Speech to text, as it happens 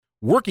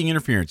Working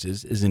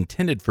Interferences is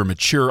intended for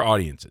mature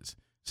audiences.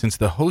 Since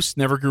the hosts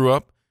never grew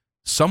up,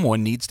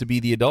 someone needs to be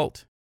the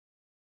adult.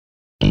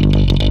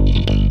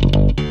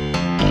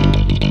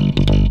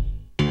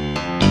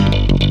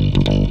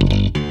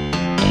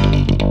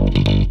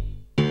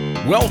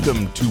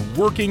 Welcome to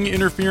Working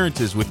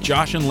Interferences with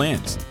Josh and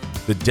Lance,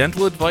 the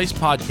dental advice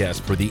podcast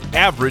for the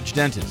average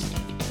dentist.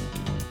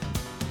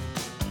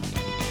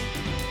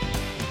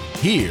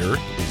 Here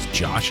is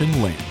Josh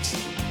and Lance.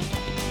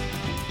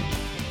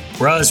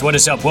 Ruz, what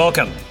is up?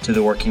 Welcome to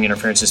the Working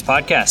Interferences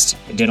podcast,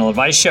 a dental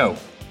advice show.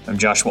 I'm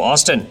Joshua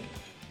Austin.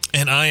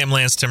 And I am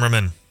Lance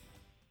Timmerman.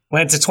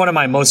 Lance, it's one of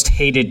my most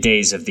hated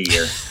days of the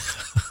year.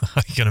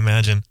 I can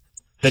imagine.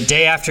 The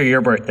day after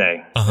your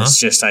birthday. It's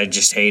just, I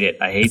just hate it.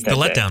 I hate it's that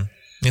the day. letdown.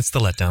 It's the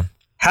letdown.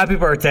 Happy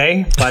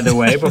birthday, by the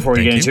way, before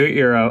we get into it.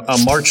 You're a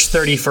March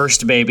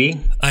 31st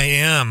baby. I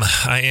am.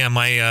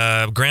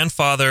 My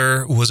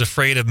grandfather was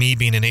afraid of me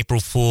being an April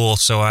Fool,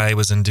 so I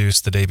was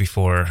induced the day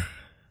before.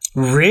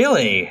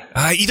 Really?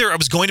 Either I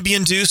was going to be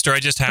induced or I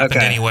just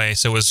happened anyway.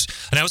 So it was,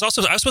 and I was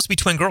supposed to be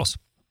twin girls.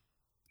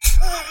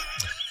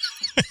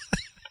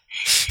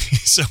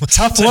 So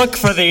tough look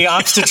for the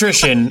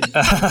obstetrician.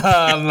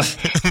 I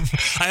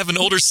have an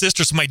older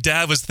sister, so my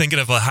dad was thinking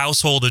of a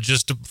household of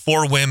just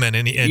 4 women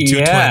and 2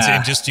 twins,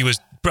 and he was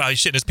probably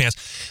shitting his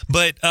pants.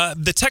 But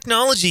the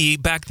technology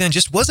back then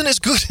just wasn't as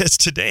good as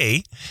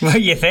today.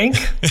 What you think?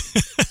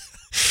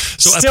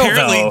 So Still,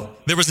 apparently though,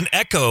 there was an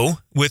echo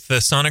with the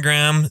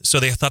sonogram,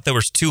 so they thought there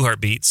was 2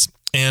 heartbeats.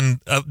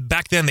 And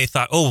back then they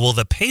thought, oh, well,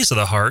 the pace of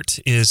the heart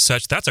is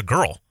such, that's a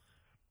girl.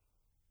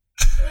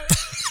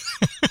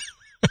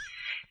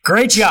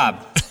 Great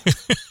job.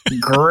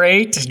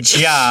 Great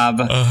job,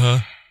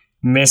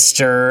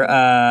 Mr.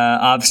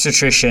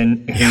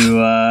 Obstetrician,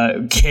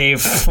 who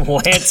gave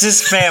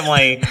Lance's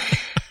family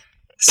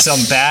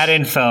some bad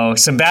info,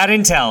 some bad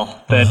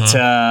intel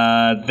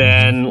that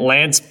then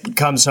Lance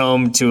comes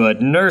home to a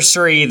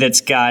nursery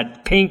that's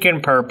got pink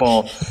and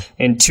purple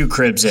and 2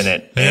 cribs in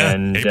it. Yeah,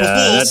 and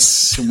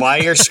that's why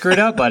you're screwed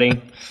up,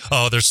 buddy.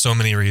 Oh, there's so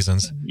many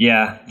reasons.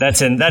 Yeah,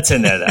 that's in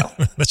there, though.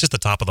 That's just the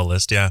top of the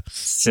list, yeah.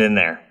 It's in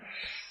there.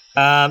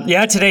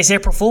 Today's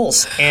April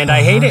Fool's, and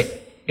I hate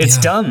it. It's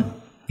dumb.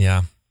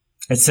 Yeah.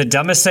 It's the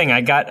dumbest thing.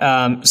 I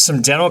got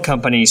some dental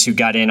companies who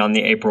got in on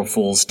the April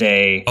Fool's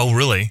Day. Oh,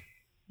 really?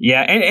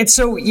 Yeah, and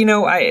so,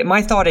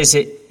 my thought is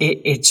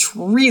it's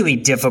really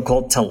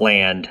difficult to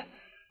land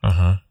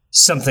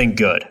something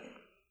good.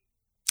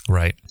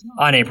 Right.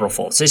 On April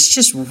Fool's. It's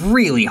just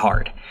really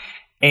hard.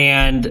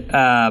 And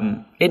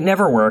it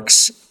never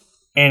works.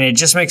 And it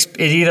just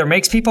either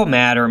makes people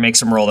mad or it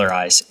makes them roll their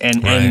eyes.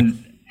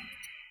 And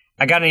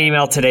I got an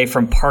email today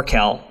from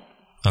Parkel.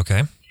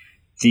 Okay.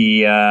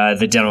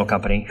 The dental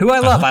company, who I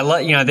love. I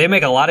love, they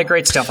make a lot of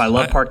great stuff. I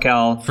love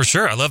Parkel. For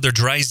sure. I love their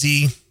Dry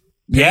Z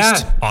paste.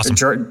 Yeah. Awesome.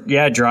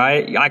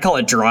 Dry. I call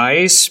it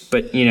Dries,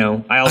 but,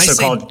 I also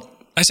call it...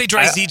 I say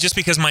Dry Z just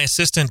because my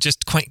assistant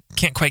just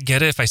can't quite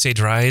get it if I say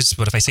Dries,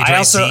 but if I say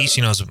Dry Z,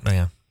 she knows.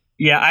 Yeah.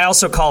 Yeah, I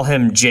also call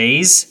him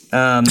Jays,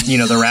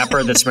 the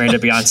rapper that's married to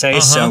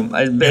Beyonce. So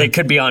it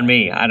could be on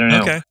me. I don't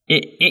know. Okay.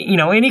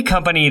 Any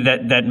company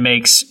that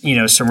makes,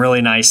 some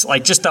really nice,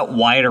 like just that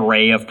wide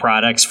array of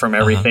products from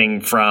everything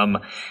from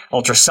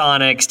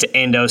ultrasonics to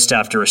endo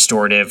stuff to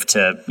restorative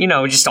to,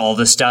 just all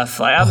this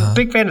stuff. I'm a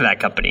big fan of that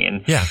company.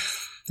 And yeah.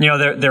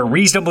 They're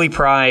reasonably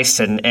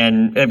priced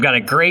and they've got a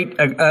great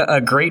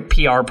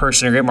PR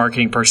person, a great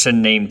marketing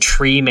person named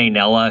Tree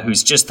Maynella,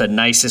 who's just the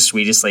nicest,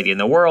 sweetest lady in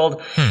the world.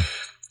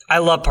 I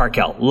love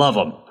Parkel. Love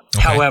them.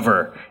 Okay.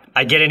 However,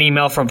 I get an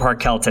email from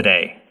Parkel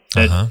today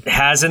that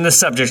has in the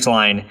subject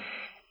line,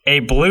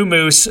 a blue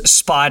moose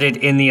spotted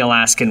in the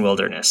Alaskan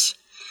wilderness.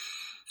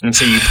 And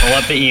so you pull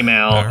up the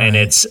email and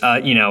it's,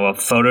 a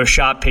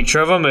Photoshop picture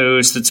of a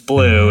moose that's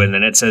blue and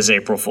then it says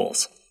April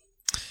Fool's.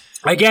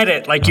 I get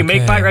it. Like you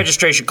make bike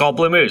registration called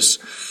Blue Moose.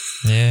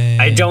 Yeah.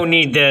 I don't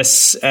need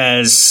this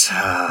as,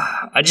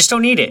 I just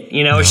don't need it.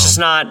 It's just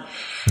not...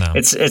 No.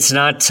 It's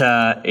not,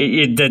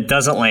 it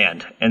doesn't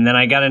land. And then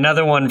I got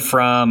another one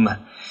from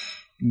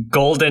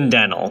Golden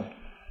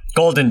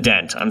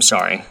Dent, I'm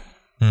sorry.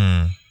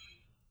 And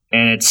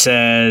it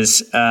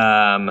says,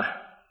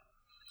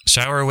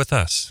 shower with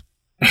us.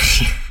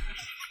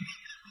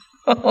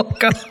 Oh,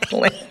 God,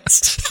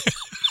 Lance.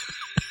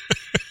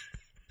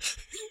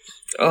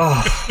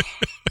 Oh.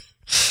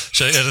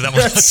 Should I edit that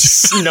one?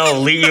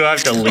 No, you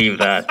have to leave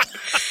that.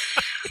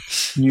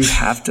 You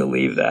have to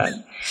leave that.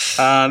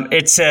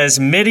 It says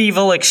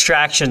medieval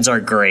extractions are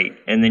great.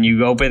 And then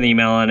you open the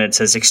email and it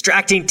says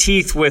extracting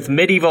teeth with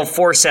medieval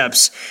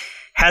forceps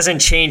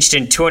hasn't changed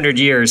in 200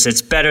 years.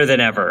 It's better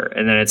than ever.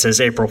 And then it says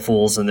April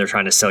Fools and they're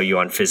trying to sell you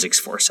on physics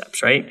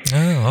forceps, right?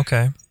 Oh,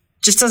 okay.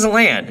 Just doesn't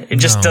land. It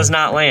just does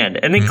not land.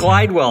 And then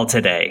Glidewell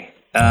today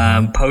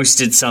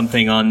posted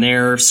something on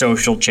their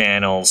social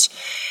channels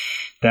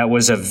that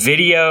was a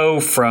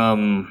video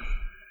from...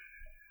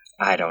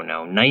 I don't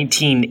know,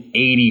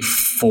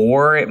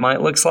 1984, it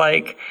might looks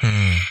like.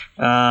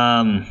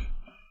 And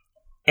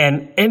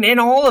in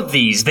all of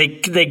these,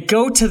 they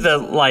go to the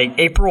like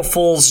April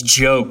Fool's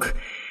joke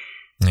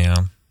Yeah.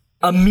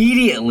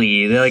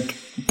 Immediately, they're like,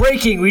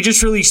 breaking, we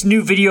just released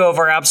new video of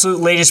our absolute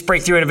latest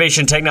breakthrough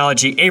innovation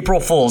technology, April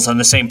Fools, on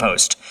the same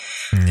post.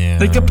 Yeah.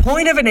 Like, the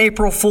point of an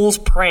April Fool's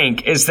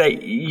prank is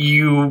that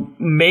you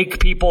make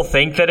people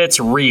think that it's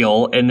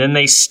real, and then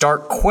they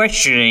start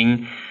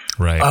questioning,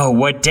 right. Oh,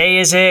 what day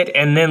is it?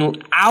 And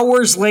then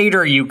hours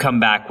later, you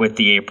come back with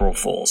the April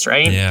Fools,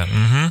 right? Yeah.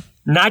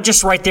 Mm-hmm. Not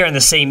just right there in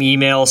the same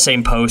email,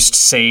 same post,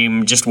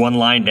 same, just one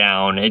line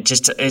down.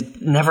 It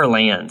never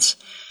lands.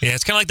 Yeah,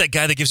 it's kind of like that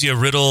guy that gives you a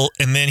riddle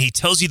and then he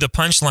tells you the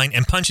punchline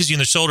and punches you in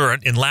the shoulder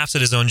and laughs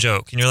at his own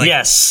joke. And you're like,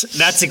 yes,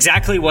 that's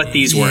exactly what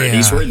these were.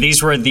 Yeah.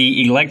 These were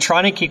the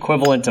electronic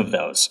equivalent of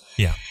those.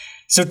 Yeah.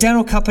 So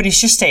dental companies,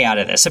 just stay out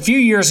of this. A few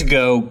years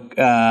ago,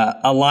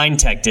 Align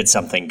Tech did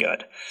something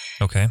good.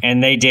 Okay.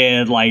 And they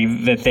did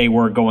like that they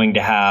were going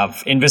to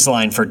have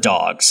Invisalign for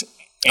dogs.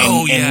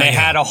 And they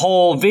had a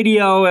whole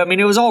video. I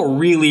mean, it was all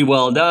really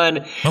well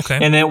done. Okay.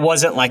 And it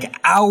wasn't like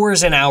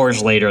hours and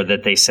hours later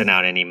that they sent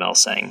out an email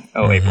saying,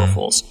 April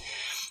Fools.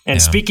 And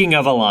speaking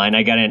of Align,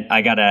 I got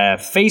a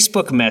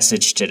Facebook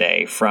message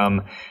today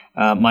from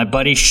my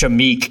buddy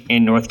Shamik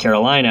in North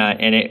Carolina,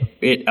 and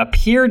it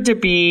appeared to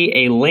be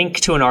a link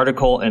to an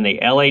article in the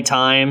LA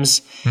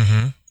Times,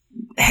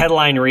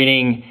 headline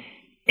reading,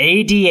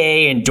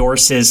 ADA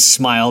endorses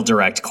Smile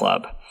Direct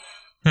Club.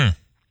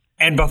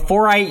 And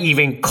before I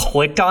even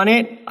clicked on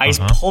it, I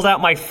pulled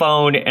out my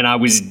phone and I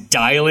was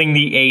dialing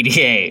the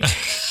ADA.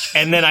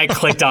 And then I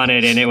clicked on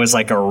it and it was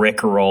like a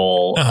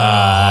Rickroll,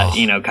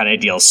 kind of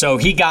deal. So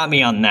he got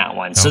me on that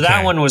one. So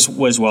that one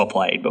was well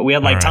played. But we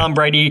had Tom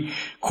Brady,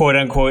 quote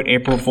unquote,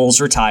 April Fool's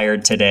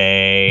retired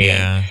today.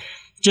 Yeah.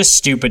 Just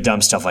stupid,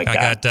 dumb stuff like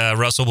that. I got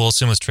Russell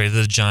Wilson was traded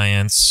to the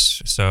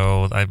Giants.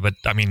 So,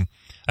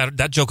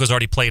 that joke was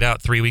already played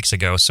out 3 weeks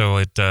ago.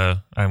 So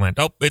I went,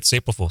 it's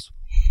April Fool's.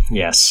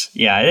 Yes.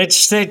 Yeah.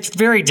 It's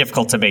very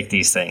difficult to make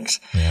these things.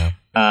 Yeah.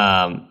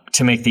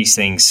 To make these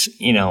things,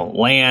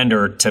 land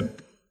or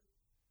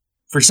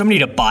for somebody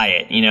to buy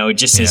it, it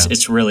just is,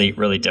 it's really,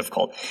 really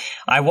difficult.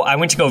 I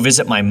went to go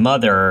visit my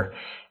mother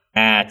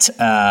at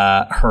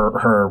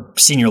her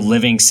senior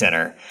living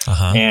center.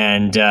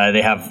 And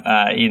they have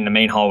in the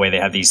main hallway, they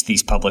have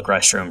these public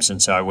restrooms.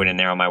 And so I went in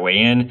there on my way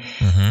in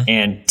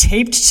and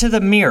taped to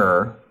the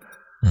mirror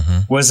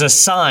was a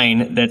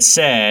sign that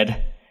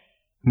said,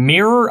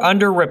 "Mirror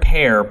under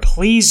repair,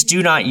 please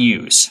do not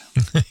use."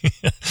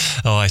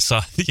 Oh, I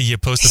saw you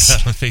posted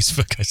that on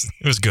Facebook.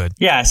 It was good.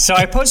 Yeah, so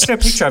I posted a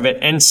picture of it,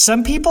 and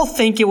some people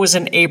think it was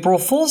an April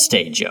Fool's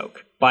Day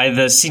joke by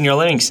the Senior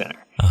Living Center.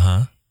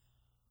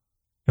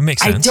 It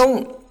makes sense.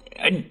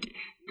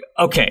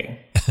 Okay.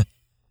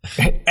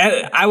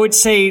 I would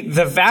say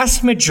the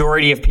vast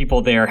majority of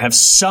people there have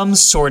some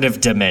sort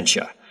of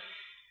dementia.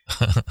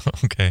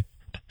 Okay.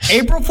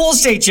 April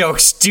Fool's Day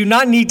jokes do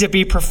not need to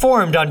be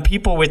performed on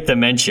people with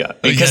dementia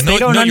because they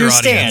don't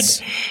understand.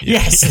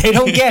 Yes, they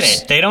don't get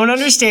it. They don't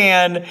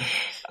understand.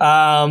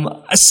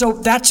 So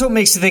that's what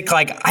makes me think,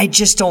 I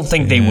just don't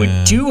think they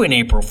would do an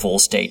April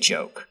Fool's Day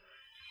joke.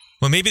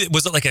 Well, maybe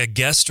was it like a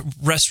guest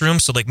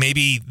restroom? So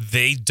maybe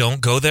they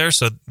don't go there.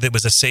 So it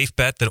was a safe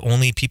bet that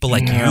only people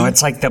like you. No,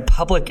 it's like the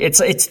public. It's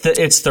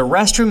the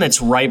restroom that's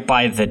right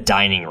by the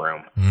dining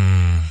room.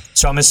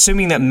 So I'm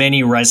assuming that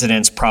many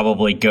residents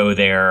probably go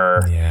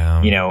there,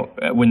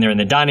 when they're in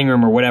the dining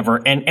room or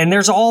whatever. And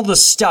there's all the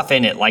stuff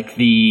in it, like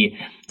the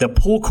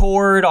pull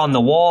cord on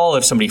the wall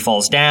if somebody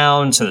falls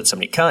down, so that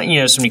somebody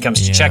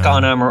comes to check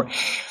on them.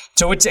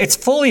 So it's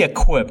fully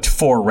equipped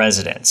for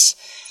residents.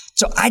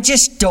 So I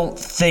just don't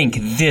think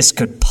this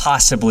could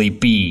possibly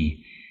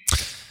be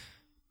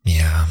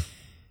I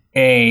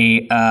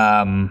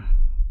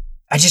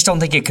just don't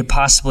think it could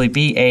possibly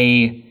be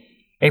a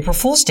April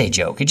Fool's Day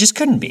joke. It just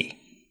couldn't be.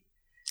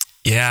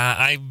 Yeah,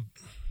 I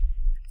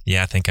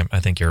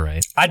think you're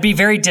right. I'd be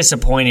very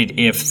disappointed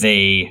if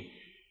they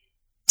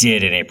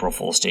did an April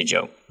Fool's Day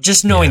joke,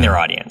 just knowing their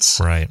audience.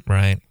 Right.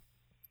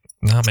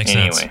 No, it makes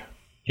sense. Anyway,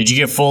 did you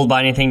get fooled by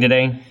anything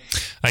today?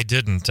 I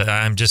didn't.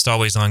 I'm just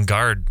always on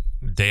guard.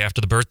 Day after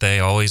the birthday,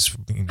 always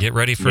get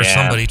ready for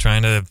somebody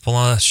trying to pull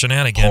a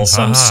shenanigan. Pull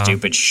some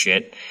stupid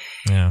shit.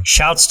 Yeah.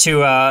 Shouts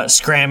to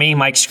Scrammy,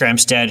 Mike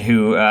Scramstead,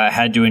 who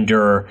had to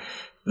endure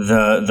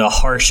the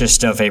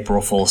harshest of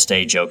April Fool's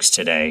Day jokes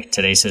today.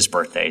 Today's his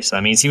birthday. So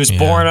that means he was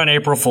born on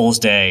April Fool's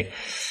Day,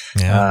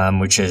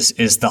 which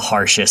is the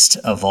harshest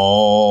of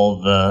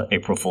all the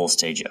April Fool's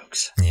Day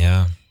jokes.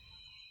 Yeah.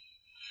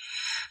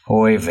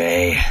 Oy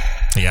vey.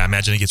 Yeah, I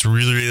imagine it gets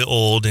really, really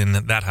old in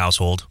that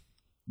household.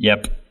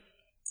 Yep.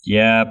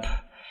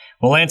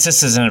 Well, Lance,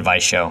 this is an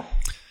advice show.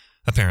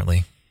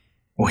 Apparently.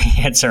 We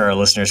answer our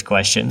listeners'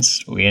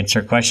 questions. We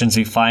answer questions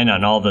we find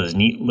on all those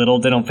neat little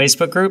dental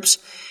Facebook groups.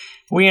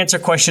 We answer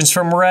questions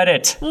from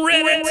Reddit.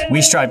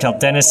 We strive to help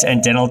dentists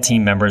and dental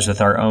team members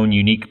with our own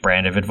unique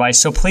brand of advice.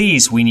 So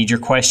please, we need your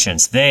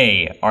questions.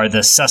 They are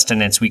the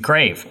sustenance we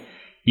crave.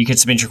 You can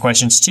submit your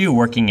questions to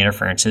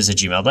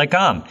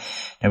workinginterferences@gmail.com.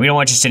 Now, we don't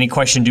want just any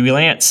question, do we,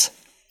 Lance?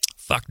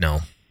 Fuck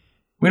no.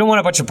 We don't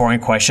want a bunch of boring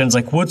questions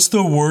like, what's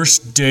the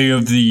worst day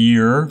of the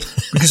year?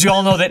 Because we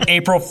all know that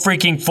April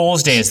freaking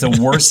Fool's Day is the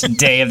worst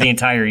day of the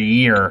entire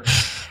year.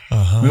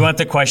 We want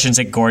the questions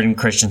that Gordon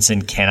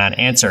Christensen cannot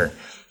answer.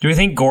 Do we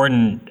think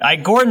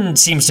Gordon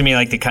seems to me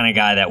like the kind of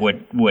guy that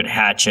would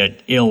hatch an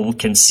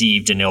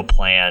ill-conceived and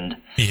ill-planned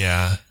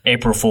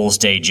April Fool's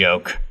Day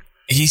joke?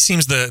 He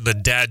seems the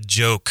dad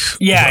joke.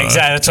 Yeah,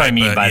 exactly. That's what I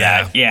mean by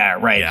that. Yeah,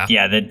 right.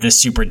 Yeah, the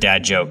super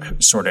dad joke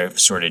sort of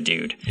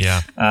dude.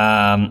 Yeah.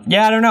 I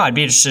don't know. I'd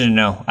be interested to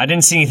know. I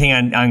didn't see anything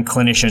on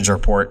Clinician's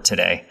Report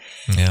today.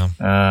 Yeah.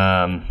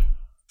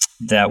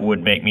 That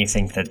would make me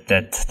think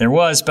that there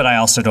was, but I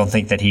also don't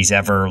think that he's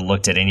ever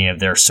looked at any of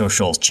their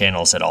social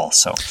channels at all.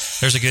 So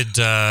there's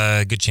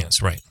a good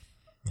chance, right?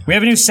 Yeah. We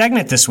have a new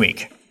segment this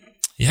week.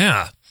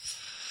 Yeah.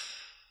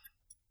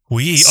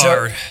 We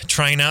are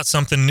trying out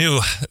something new.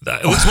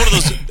 It was one of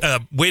those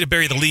way to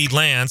bury the lead,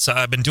 Lance.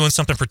 I've been doing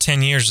something for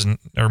 10 years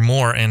or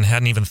more and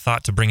hadn't even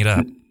thought to bring it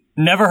up.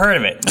 Never heard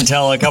of it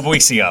until a couple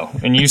weeks ago.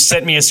 And you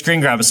sent me a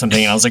screen grab of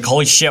something, and I was like,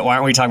 holy shit, why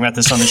aren't we talking about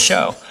this on the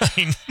show?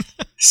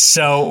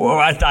 So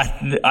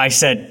I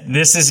said,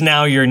 this is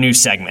now your new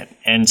segment.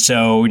 And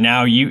so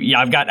now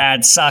I've got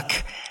ad suck.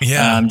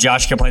 Yeah.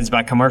 Josh complains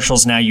about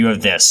commercials. Now you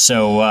have this.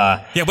 So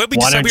what we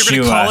decided we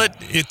were going to call it?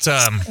 It's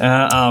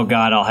oh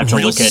God, I'll have to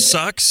look at Real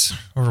Sucks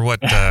or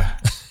what?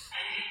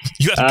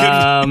 You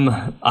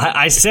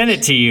I sent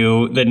it to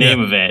you. The name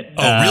of it.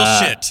 Oh,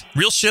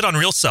 real shit on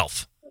real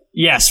self.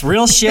 Yes,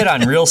 real shit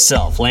on real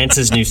self.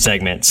 Lance's new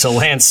segment. So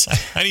Lance,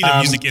 I need a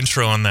music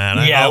intro on that.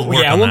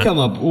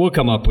 We'll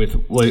come up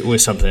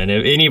with something.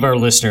 If any of our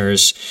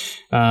listeners,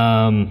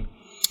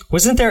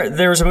 wasn't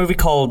there was a movie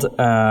called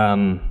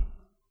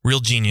Real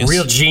Genius?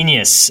 Real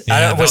Genius.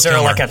 Yeah, was there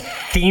like a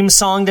theme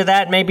song to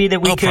that? Maybe that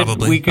we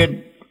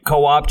could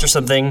co-opt or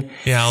something.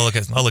 Yeah, I'll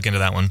look into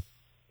that one.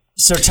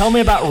 So tell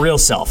me about Real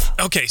Self.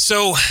 Okay,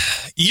 so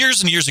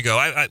years and years ago,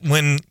 I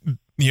when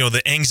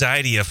the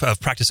anxiety of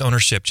practice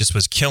ownership just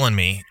was killing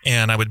me,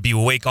 and I would be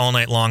awake all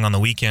night long on the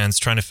weekends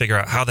trying to figure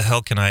out how the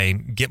hell can I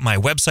get my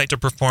website to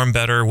perform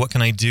better? What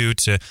can I do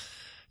to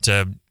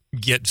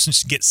get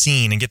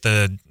seen and get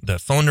the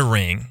phone to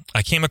ring?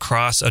 I came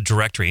across a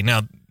directory.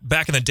 Now,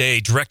 back in the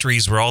day,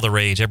 directories were all the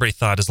rage. Everybody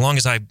thought as long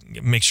as I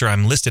make sure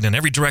I'm listed in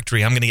every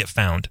directory, I'm going to get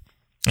found.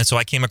 And so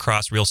I came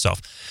across Real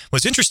Self.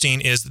 What's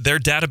interesting is their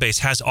database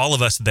has all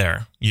of us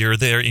there. You're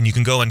there, and you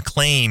can go and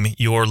claim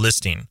your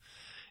listing.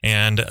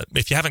 And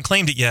if you haven't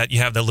claimed it yet, you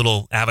have that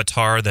little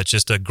avatar that's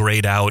just a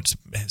grayed out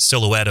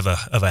silhouette of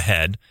a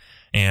head.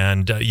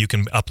 And you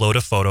can upload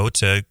a photo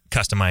to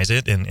customize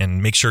it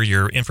and make sure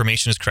your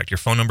information is correct, your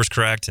phone number is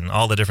correct, and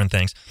all the different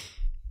things.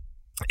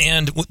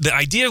 And the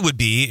idea would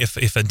be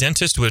if a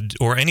dentist would,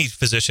 or any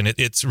physician,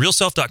 it's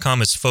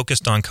realself.com is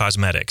focused on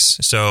cosmetics.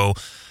 So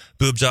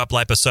boob job,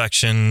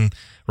 liposuction,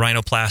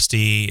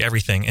 rhinoplasty,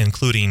 everything,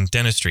 including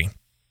dentistry.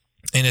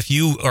 And if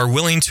you are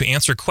willing to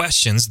answer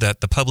questions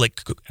that the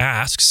public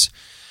asks,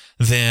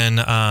 then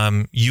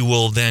you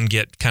will then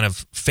get kind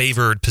of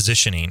favored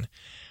positioning.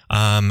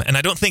 And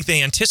I don't think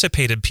they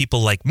anticipated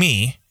people like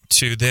me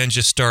to then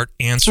just start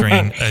answering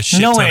a shit ton of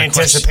questions. No one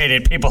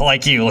anticipated people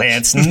like you,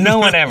 Lance. No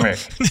one ever.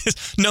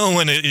 No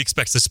one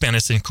expects the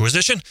Spanish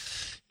Inquisition.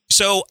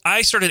 So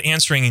I started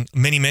answering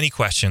many, many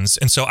questions,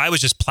 and so I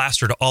was just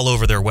plastered all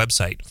over their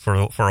website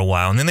for a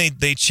while. And then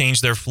they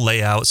changed their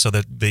layout so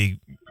that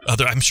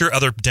I'm sure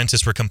other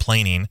dentists were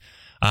complaining.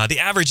 The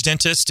average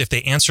dentist, if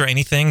they answer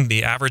anything,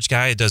 the average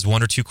guy does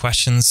 1 or 2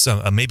 questions.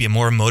 Maybe a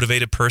more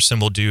motivated person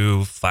will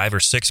do 5 or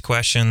 6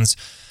 questions.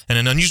 And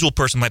an unusual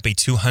person might be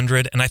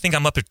 200. And I think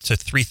I'm up to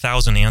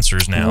 3,000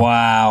 answers now.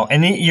 Wow.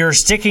 And you're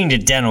sticking to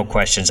dental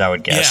questions, I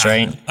would guess,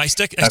 right? I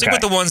stick with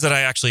the ones that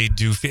I actually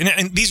do.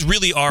 And these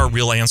really are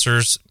real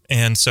answers.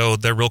 And so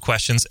they're real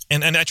questions.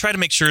 And I try to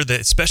make sure that,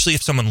 especially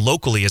if someone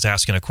locally is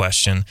asking a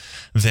question,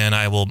 then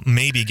I will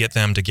maybe get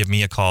them to give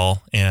me a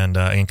call and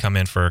come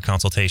in for a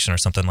consultation or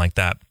something like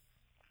that.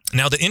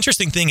 Now, the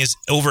interesting thing is,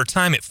 over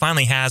time, it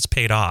finally has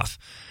paid off.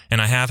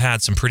 And I have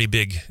had some pretty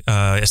big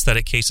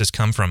aesthetic cases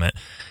come from it.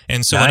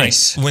 And so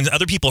nice. when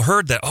other people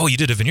heard that, oh, you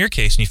did a veneer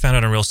case and you found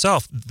out on Real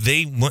Self,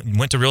 they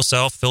went to Real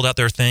Self, filled out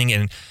their thing,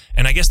 and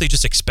I guess they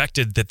just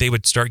expected that they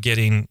would start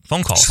getting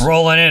phone calls. Just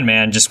rolling in,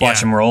 man. Just watch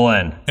them roll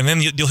in. And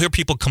then you'll hear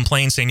people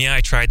complain saying, yeah,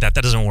 I tried that.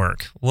 That doesn't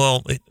work.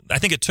 Well, I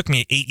think it took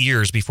me 8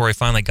 years before I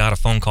finally got a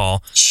phone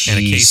call and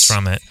a case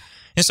from it.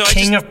 And so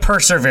King of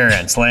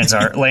Perseverance, Lance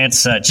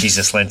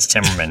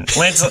Timmerman.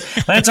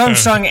 Lance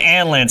Armstrong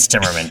and Lance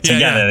Timmerman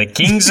together, the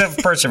kings of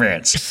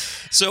perseverance.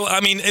 So, I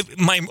mean,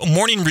 my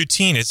morning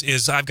routine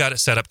is I've got it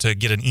set up to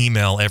get an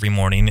email every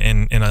morning,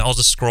 and I'll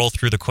just scroll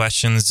through the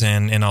questions,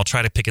 and I'll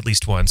try to pick at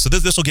least one. So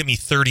this will get me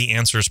 30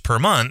 answers per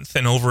month,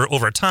 and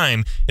over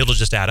time, it'll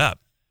just add up.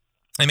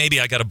 And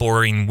maybe I got a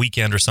boring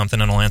weekend or something,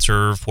 and I'll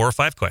answer 4 or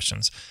 5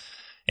 questions.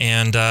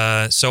 And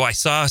so I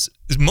saw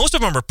most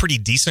of them are pretty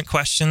decent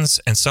questions,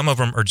 and some of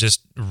them are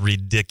just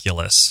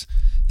ridiculous.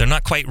 They're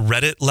not quite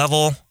Reddit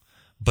level,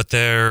 but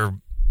they're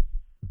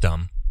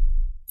dumb.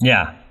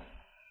 Yeah.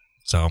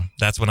 So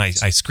that's when I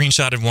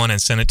screenshotted one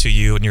and sent it to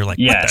you, and you're like,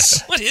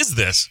 yes. What is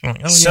this? I'm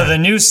like, so the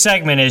new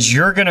segment is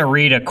you're going to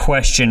read a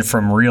question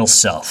from Real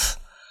Self.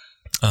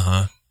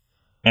 Uh-huh.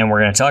 And we're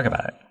going to talk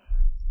about it.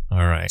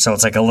 All right. So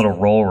it's like a little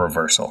role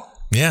reversal.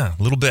 Yeah,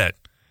 a little bit.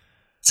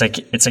 It's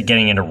like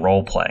getting into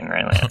role playing,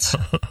 right, Lance?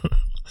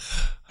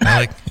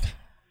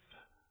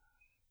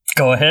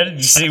 Go ahead.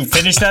 Did you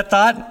finish that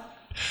thought?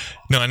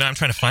 No, I'm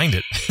trying to find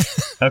it.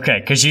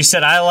 Okay, because you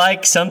said I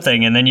like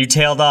something, and then you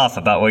tailed off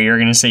about what you were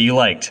going to say you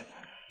liked.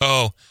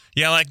 Oh,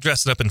 yeah, I like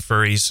dressing up in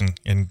furries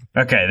and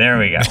okay, there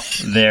we go.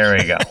 There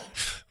we go.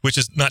 Which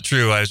is not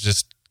true. I was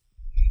just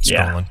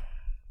scrolling.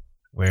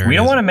 Yeah.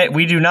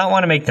 We do not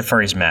want to make the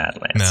furries mad,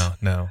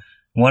 Lance. No.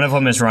 One of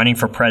them is running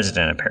for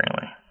president,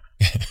 apparently.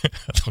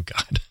 Oh,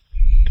 God.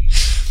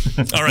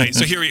 All right,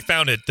 so here we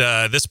found it.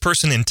 This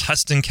person in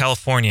Tustin,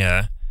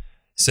 California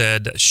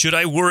said, should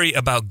I worry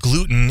about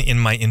gluten in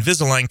my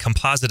Invisalign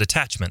composite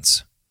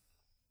attachments?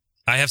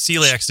 I have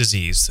celiac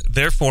disease.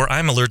 Therefore,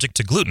 I'm allergic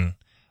to gluten.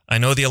 I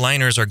know the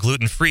aligners are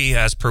gluten-free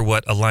as per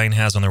what Align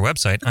has on their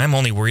website. I'm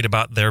only worried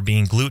about there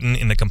being gluten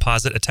in the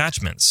composite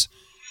attachments.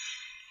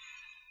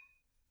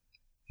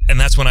 And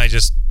that's when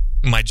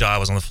my jaw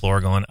was on the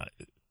floor going,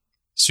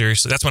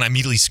 seriously? That's when I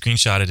immediately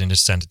screenshotted and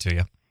just sent it to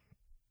you.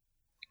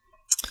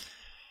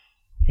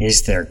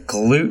 Is there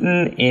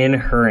gluten in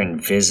her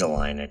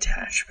Invisalign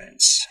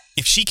attachments?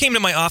 If she came to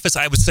my office,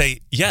 I would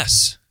say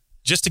yes,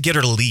 just to get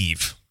her to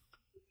leave.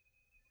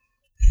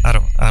 I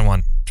don't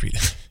want to treat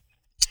it.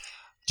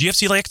 Do you have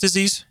celiac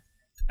disease?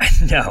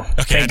 No.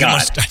 Okay, thank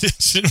God. I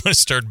didn't want to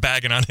start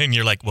bagging on it, and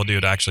you're like, well,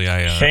 dude, actually,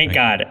 Thank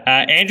God.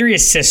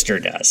 Andrea's sister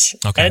does.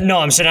 Okay. No,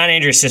 I'm saying not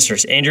Andrea's sister.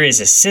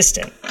 Andrea's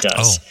assistant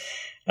does. Oh.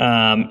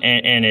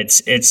 And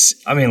it's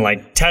I mean,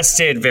 like,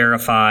 tested,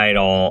 verified,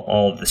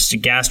 all the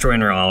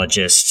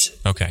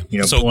gastroenterologist. Okay.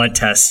 So blood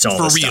tests, all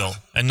for this real,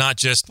 stuff. and not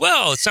just,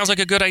 well, it sounds like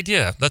a good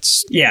idea.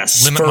 Let's limit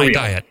for my real.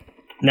 diet.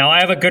 Now, I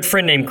have a good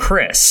friend named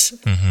Chris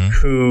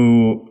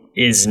who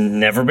has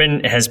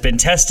been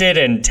tested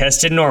and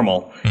tested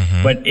normal,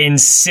 but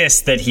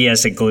insists that he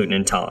has a gluten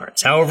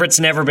intolerance. However, it's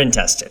never been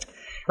tested.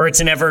 Or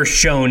it's never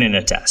shown in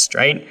a test,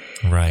 right?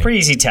 Right. Pretty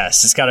easy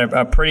test. It's got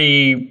a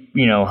pretty,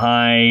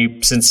 high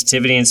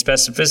sensitivity and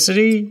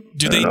specificity.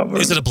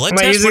 Is it a blood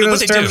test? Am I using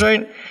those terms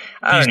right?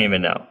 I don't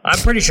even know. I'm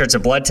pretty sure it's a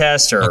blood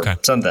test or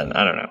something.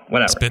 I don't know.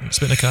 Whatever. Spit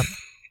in a cup.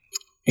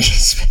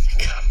 Spit in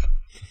a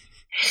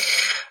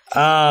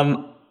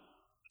cup.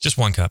 Just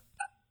one cup.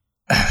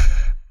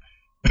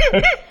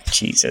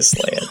 Jesus,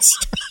 Lance.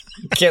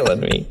 You're killing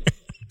me.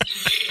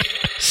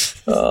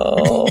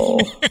 Oh.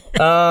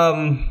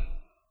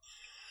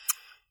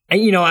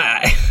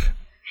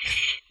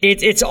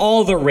 It's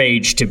all the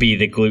rage to be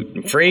the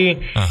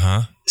gluten-free.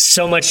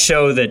 So much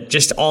so that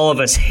just all of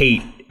us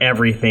hate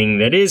everything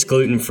that is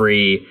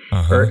gluten-free.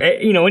 Or,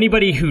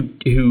 anybody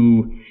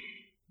who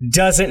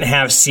doesn't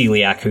have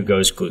celiac who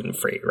goes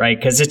gluten-free, right?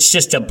 Because it's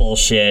just a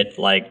bullshit,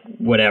 like,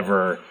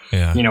 whatever.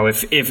 Yeah.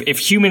 If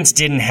humans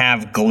didn't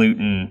have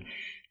gluten,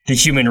 the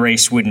human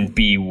race wouldn't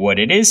be what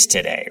it is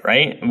today,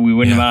 right? We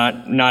would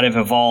not have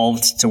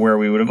evolved to where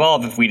we would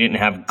evolve if we didn't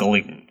have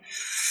gluten.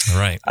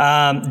 Right.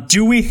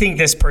 Do we think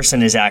this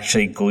person is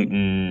actually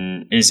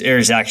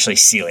is actually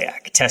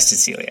celiac, tested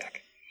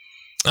celiac?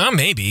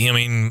 Maybe. I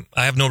mean,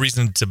 I have no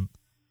reason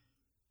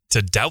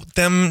to doubt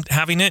them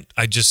having it.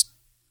 I just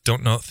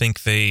don't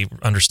think they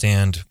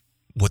understand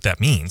what that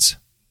means.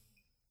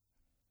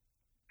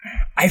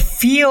 I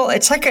feel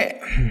it's like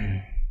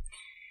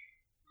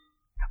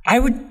I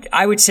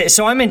would say,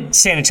 so I'm in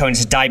San Antonio,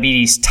 it's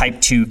diabetes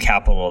type 2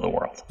 capital of the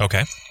world.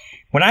 Okay.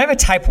 When I have a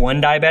type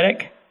 1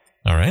 diabetic,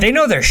 all right, they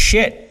know their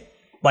shit.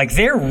 Like,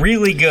 they're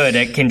really good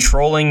at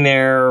controlling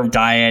their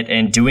diet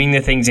and doing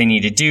the things they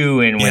need to do.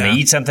 And when they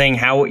eat something,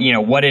 how,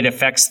 what it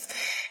affects,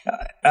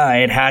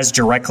 it has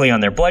directly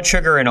on their blood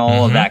sugar and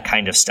all of that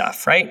kind of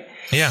stuff, right?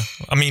 Yeah.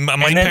 I mean,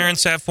 my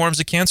parents have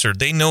forms of cancer.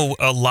 They know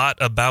a lot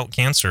about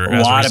cancer.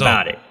 A lot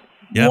about it.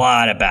 A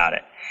lot about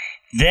it.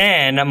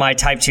 Then my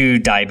type 2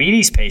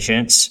 diabetes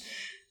patients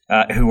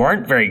who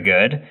aren't very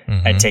good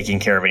at taking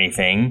care of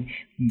anything,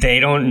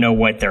 they don't know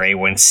what their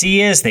A1C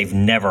is. They've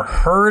never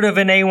heard of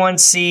an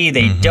A1C.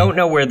 They don't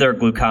know where their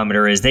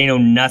glucometer is. They know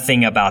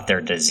nothing about their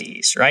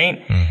disease,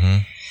 right?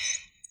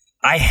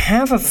 I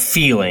have a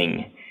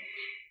feeling...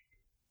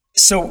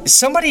 So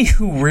somebody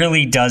who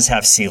really does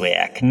have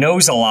celiac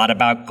knows a lot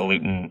about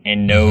gluten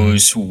and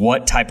knows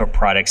what type of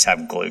products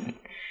have gluten.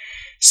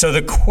 So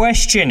the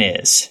question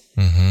is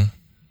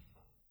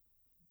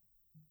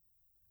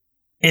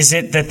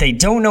it that they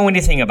don't know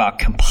anything about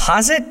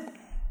composite?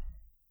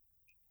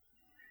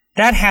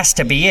 That has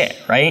to be it,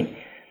 right?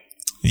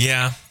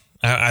 Yeah,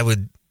 I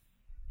would.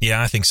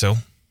 Yeah, I think so.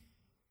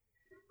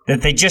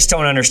 That they just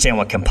don't understand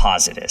what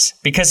composite is.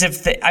 Because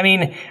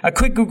a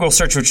quick Google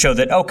search would show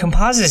that,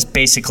 composite is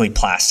basically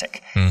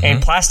plastic.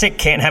 And plastic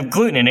can't have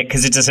gluten in it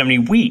because it doesn't have any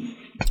wheat.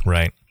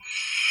 Right.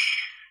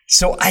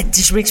 So it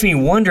just makes me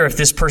wonder if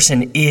this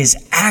person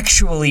is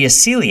actually a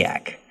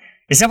celiac.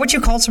 Is that what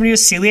you call somebody with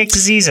celiac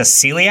disease? A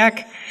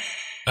celiac?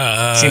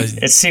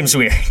 It seems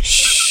weird.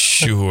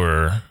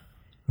 Sure.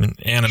 An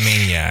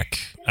animaniac.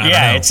 I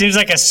Yeah, don't know. it seems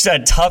like a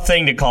tough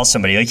thing to call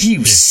somebody. Like, you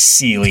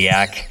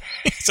celiac.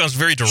 It sounds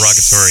very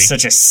derogatory.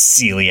 Such a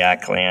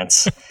celiac,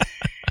 Lance.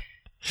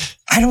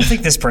 I don't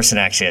think this person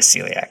actually has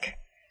celiac.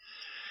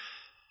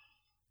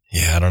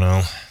 Yeah, I don't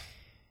know.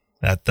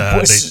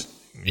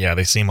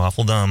 They seem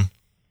awful dumb.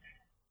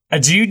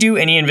 Do you do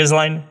any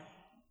Invisalign?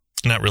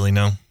 Not really,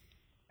 no.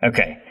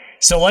 Okay,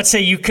 so let's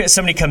say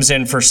somebody comes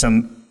in for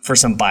some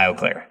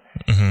BioClear,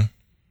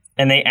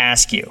 and they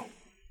ask you,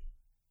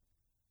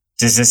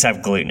 "Does this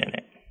have gluten in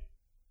it?"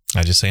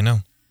 I just say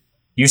no.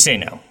 You say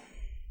no.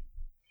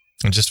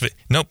 And just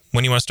nope.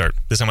 When do you want to start?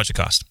 This is how much it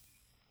costs.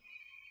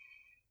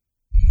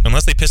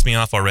 Unless they piss me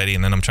off already,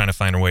 and then I'm trying to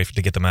find a way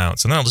to get them out.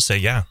 So then I'll just say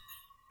yeah.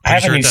 I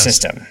have a new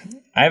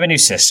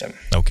system.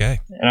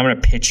 Okay. And I'm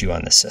going to pitch you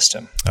on this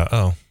system.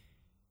 Uh-oh.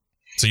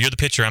 So you're the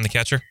pitcher, I'm the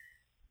catcher?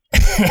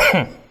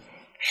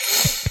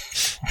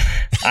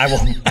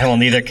 I will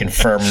neither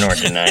confirm nor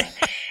deny.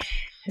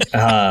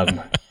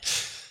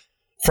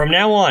 From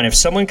now on, if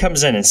someone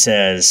comes in and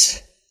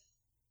says,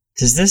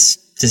 does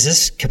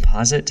this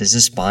composite, does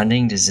this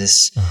bonding, does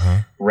this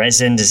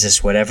resin, does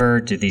this whatever,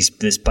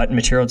 this button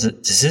material,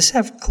 does this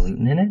have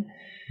gluten in it?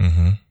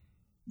 Mm-hmm.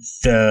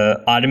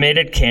 The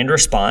automated canned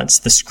response,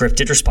 the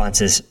scripted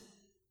response is,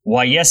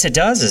 why, yes, it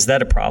does. Is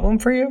that a problem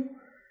for you?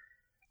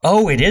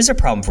 Oh, it is a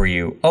problem for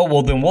you. Oh,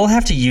 well, then we'll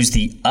have to use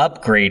the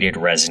upgraded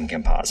resin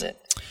composite,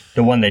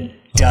 the one that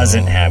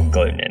doesn't have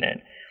gluten in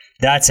it.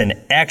 That's an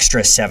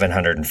extra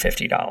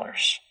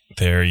 $750.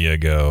 There you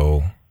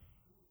go.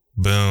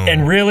 Boom.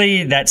 And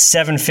really, that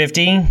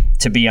 $750,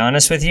 to be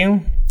honest with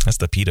you, that's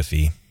the PETA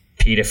fee.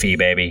 PETA fee,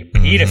 baby.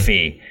 PETA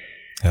fee.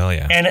 Hell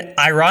yeah. And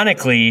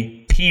ironically,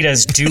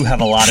 pitas do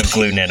have a lot of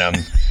gluten in them.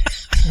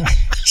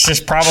 It's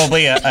just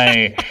probably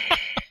a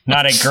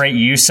not a great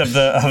use of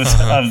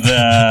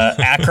the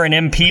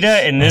acronym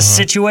PETA in this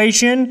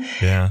situation,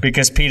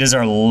 because pitas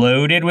are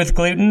loaded with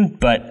gluten.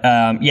 But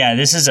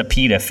this is a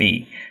PETA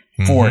fee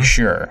for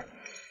sure,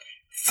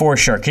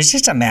 Because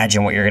just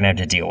imagine what you're going to have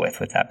to deal with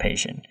that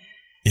patient.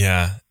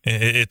 Yeah,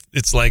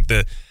 it's like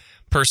the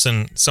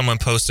person someone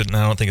posted, and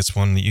I don't think it's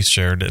one that you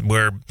shared,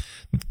 where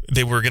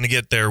they were going to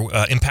get their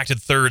impacted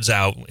thirds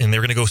out, and they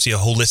were going to go see a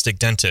holistic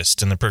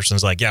dentist, and the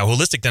person's like, "Yeah, a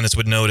holistic dentist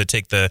would know to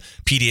take the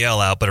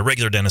PDL out, but a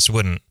regular dentist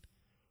wouldn't."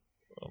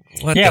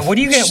 What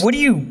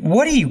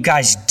are you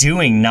guys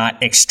doing?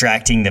 Not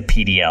extracting the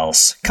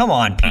PDLs? Come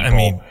on, people. I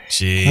mean,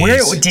 jeez.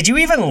 Where did you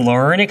even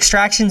learn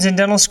extractions in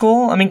dental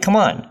school? I mean, come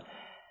on.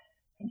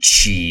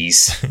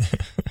 Jeez.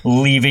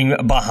 Leaving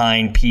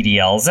behind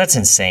PDLs. That's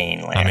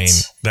insane, Lance. I mean,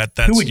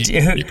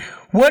 that's...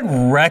 what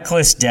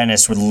reckless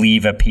dentist would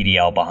leave a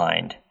PDL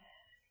behind?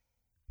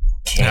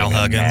 Can't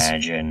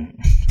imagine.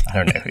 I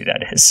don't know who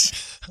that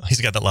is.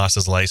 He's got that lost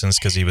his license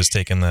because he was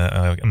taking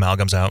the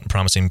amalgams out and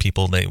promising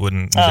people they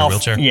wouldn't use their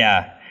wheelchair.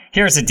 Yeah.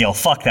 Here's the deal.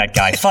 Fuck that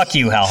guy. Fuck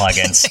you, Hal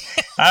Huggins.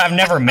 I've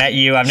never met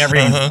you. I've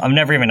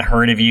never even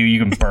heard of you. You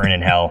can burn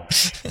in hell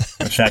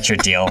if that's your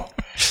deal.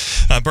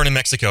 Burn in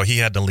Mexico. He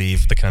had to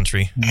leave the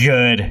country.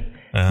 Good.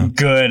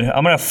 Good.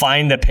 I'm going to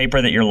find the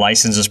paper that your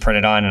license is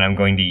printed on, and I'm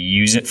going to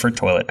use it for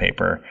toilet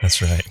paper.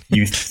 That's right.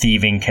 You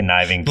thieving,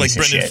 conniving piece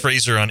of shit. Like Brendan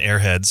Fraser on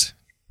Airheads.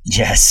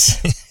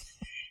 Yes.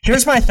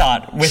 Here's my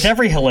thought. With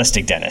every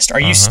holistic dentist, are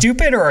you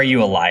stupid or are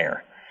you a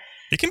liar?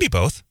 It can be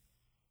both.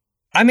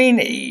 I mean,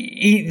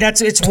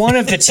 it's one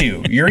of the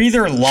two. You're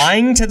either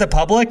lying to the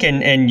public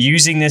and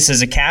using this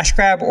as a cash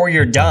grab, or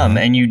you're dumb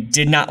and you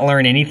did not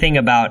learn anything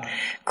about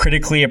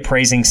critically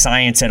appraising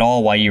science at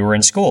all while you were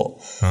in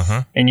school.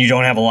 And you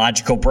don't have a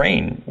logical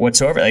brain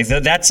whatsoever. Like,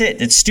 that's it.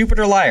 It's stupid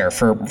or liar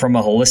from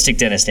a holistic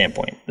dentist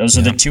standpoint. Those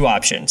are the two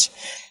options.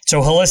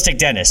 So holistic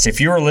dentist, if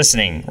you're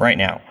listening right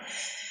now,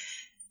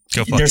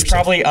 there's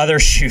probably other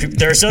shows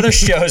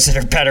that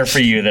are better for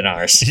you than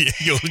ours.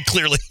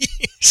 Clearly.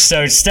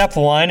 So step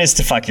one is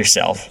to fuck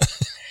yourself.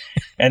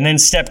 And then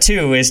step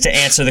two is to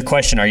answer the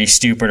question, are you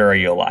stupid or are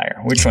you a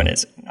liar? Which one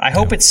is it? I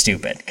hope it's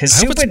stupid.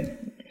 Because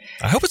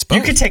I hope it's both.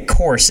 You could take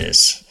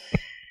courses.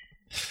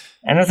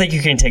 I don't think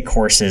you can take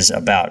courses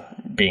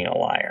about being a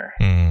liar.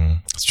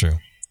 That's true.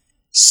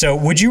 So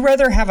would you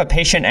rather have a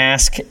patient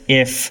ask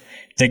if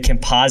the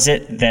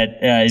composite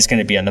that is going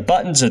to be on the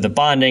buttons or the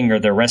bonding or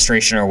the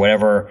restoration or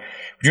whatever,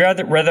 would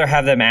you rather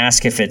have them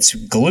ask if it's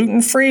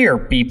gluten-free or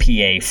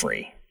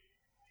BPA-free?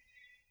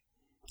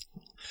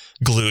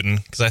 Gluten,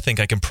 because I think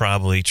I can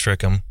probably trick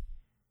them.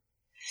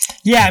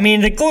 Yeah, I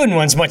mean, the gluten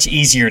one's much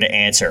easier to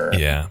answer.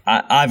 Yeah.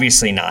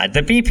 Obviously not.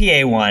 The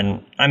BPA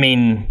one, I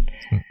mean...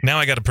 Now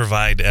I got to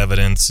provide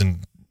evidence and,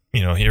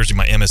 here's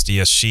my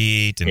MSDS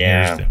sheet. And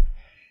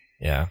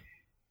yeah.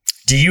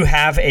 Do you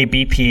have a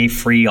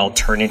BPA-free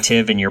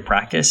alternative in your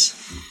practice?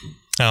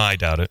 Oh, I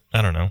doubt it.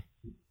 I don't know.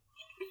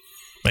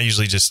 I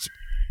usually just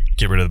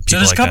get rid of the people. So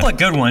there's a couple of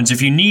good ones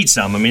if you need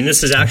some. I mean,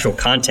 this is actual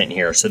content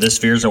here, so this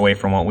veers away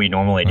from what we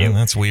normally do.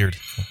 That's weird.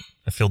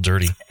 I feel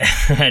dirty.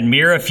 And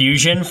Mira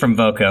Fusion from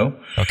Voco.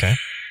 Okay.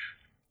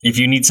 If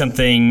you need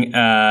something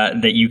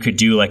that you could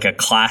do like a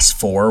class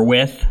 4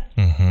 with,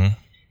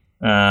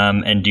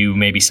 and do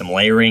maybe some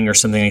layering or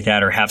something like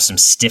that, or have some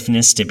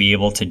stiffness to be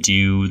able to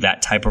do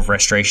that type of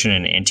restoration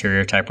and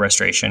interior type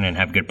restoration and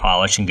have good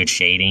polish and good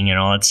shading and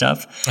all that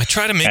stuff. I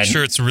try to make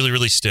sure it's really,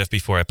 really stiff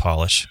before I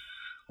polish.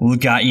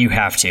 You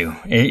have to.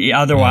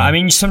 Otherwise, I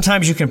mean,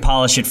 sometimes you can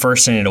polish it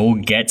first and it'll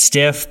get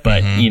stiff,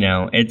 but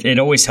it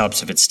always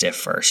helps if it's stiff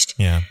first.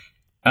 Yeah.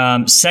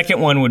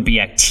 Second one would be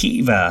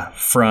Activa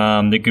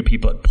from the good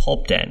people at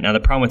Pulp Den. Now,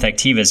 the problem with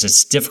Activa is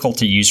it's difficult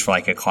to use for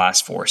like a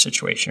class 4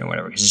 situation or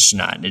whatever, because it's just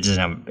not. It doesn't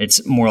have.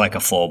 It's more like a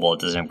flowable.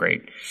 It doesn't have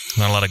great.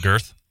 Not a lot of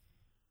girth.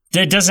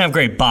 It doesn't have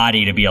great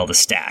body to be able to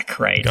stack,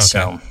 right? Okay.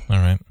 So, all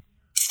right.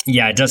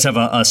 Yeah, it does have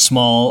a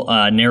small,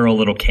 narrow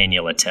little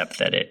cannula tip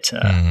that it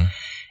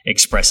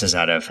expresses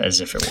out of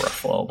as if it were a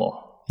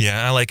flowable.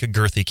 Yeah, I like a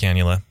girthy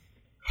cannula.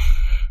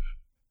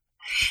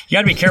 You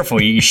got to be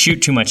careful. You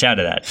shoot too much out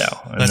of that, though.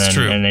 That's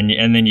true.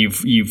 And then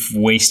you've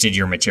wasted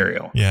your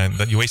material. Yeah,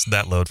 but you wasted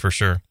that load for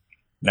sure.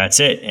 That's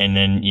it. And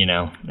then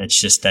that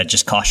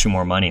just costs you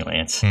more money,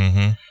 Lance.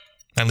 Mm-hmm.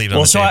 I leave it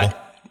on the table.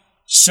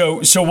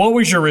 So what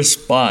was your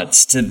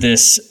response to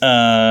this?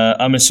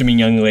 I'm assuming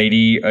young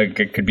lady,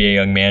 it could be a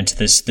young man, to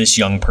this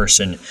young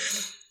person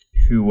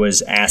who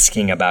was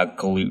asking about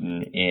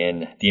gluten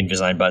in the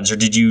Invisalign buttons, or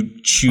did you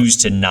choose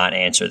to not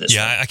answer this?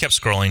 Yeah, one? I kept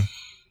scrolling.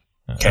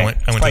 Okay. I went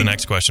to the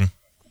next question.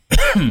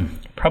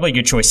 Probably a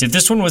good choice. If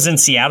this one was in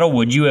Seattle,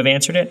 would you have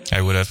answered it?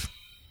 I would have.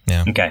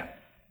 Yeah. Okay.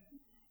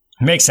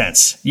 Makes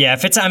sense. Yeah,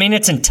 if it's in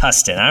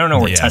Tustin. I don't know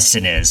where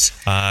Tustin is.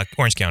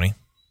 Orange County.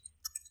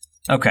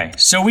 Okay,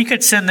 so we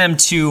could send them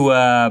to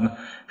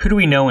who do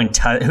we know in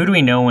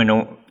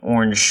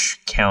Orange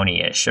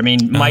County-ish? I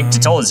mean, Mike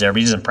Totola is there, but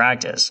he doesn't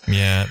practice.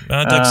 Yeah,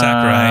 Doug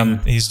Sakurai.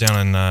 He's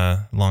down in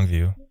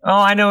Longview. Oh,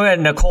 I know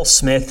Nicole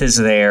Smith is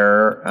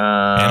there.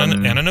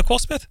 Anna Nicole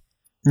Smith?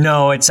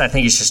 No, I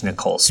think it's just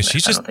Nicole Smith.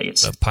 She's just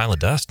a pile of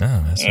dust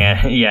now.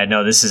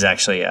 No, this is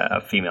actually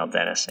a female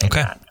dentist.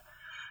 Okay. That.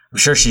 I'm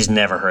sure she's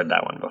never heard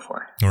that one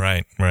before.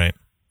 Right.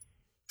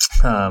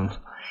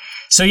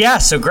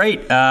 So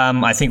great.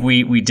 I think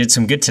we did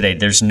some good today.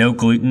 There's no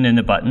gluten in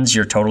the buttons.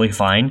 You're totally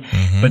fine.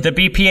 Mm-hmm. But the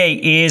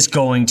BPA is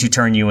going to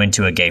turn you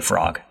into a gay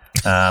frog,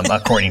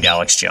 according to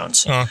Alex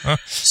Jones. Uh-huh.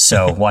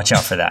 So watch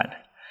out for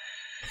that.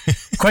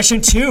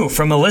 Question 2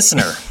 from a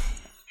listener.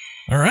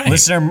 All right.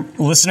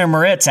 Listener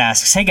Moritz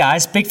asks, "Hey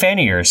guys, big fan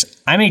of yours.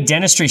 I'm a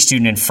dentistry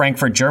student in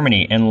Frankfurt,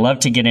 Germany, and love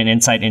to get an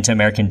insight into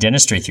American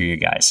dentistry through you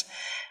guys.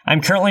 I'm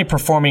currently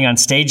performing on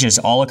stages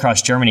all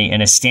across Germany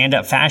in a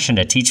stand-up fashion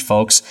to teach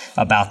folks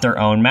about their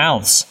own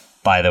mouths,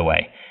 by the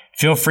way.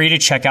 Feel free to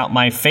check out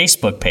my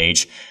Facebook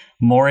page,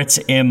 Moritz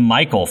M.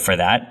 Michael, for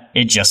that.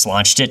 It just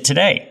launched it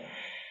today.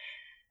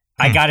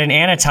 I got an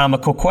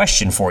anatomical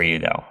question for you,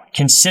 though.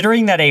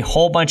 Considering that a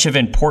whole bunch of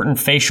important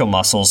facial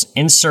muscles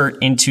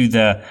insert into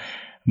the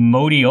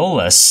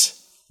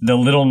modiolus, the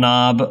little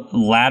knob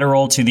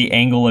lateral to the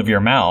angle of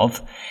your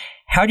mouth,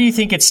 how do you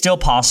think it's still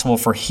possible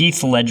for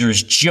Heath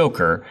Ledger's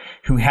Joker,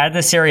 who had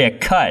this area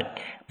cut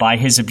by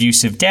his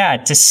abusive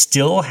dad, to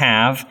still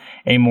have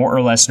a more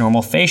or less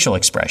normal facial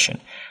expression?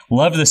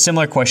 Love the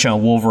similar question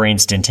on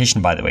Wolverine's dentition,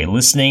 by the way.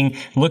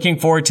 Looking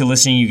forward to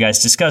listening to you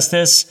guys discuss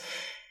this.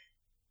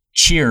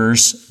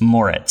 Cheers,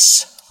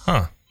 Moritz."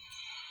 Huh.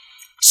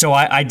 So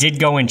I did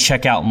go and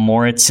check out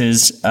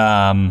Moritz's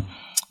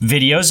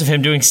videos of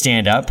him doing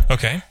stand-up.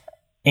 Okay.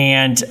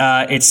 And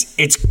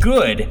it's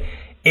good.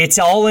 It's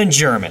all in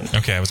German.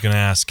 Okay, I was going to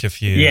ask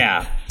if you...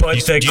 Yeah,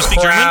 but do you speak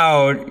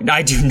crowd...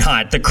 I do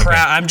not. The crowd... Okay.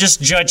 I'm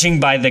just judging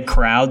by the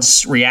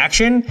crowd's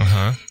reaction.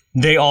 Uh-huh.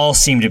 They all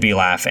seem to be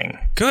laughing.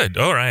 Good,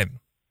 all right.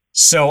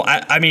 So,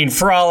 I mean,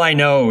 for all I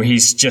know,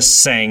 he's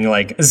just saying,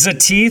 like, the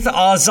teeth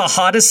are the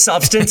hardest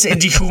substance in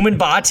the human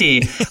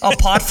body,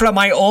 apart from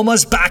my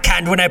Oma's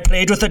backhand when I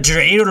played with a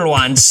dreidel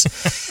once.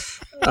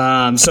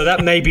 So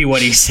that may be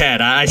what he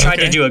said. I tried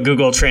to do a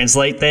Google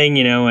Translate thing,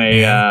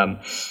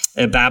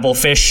 a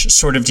Babelfish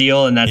sort of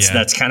deal, and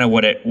that's kind of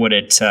what it put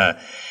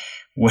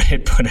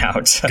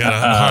out. Got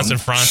a Hans and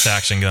Franz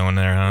action going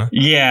there, huh?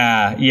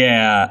 Yeah.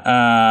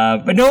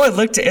 But no, it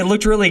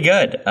looked really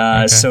good.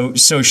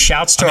 So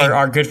shouts to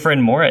our good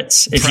friend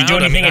Moritz. If you do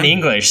anything in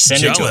English,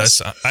 send it to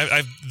us.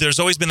 There's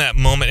always been that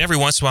moment. Every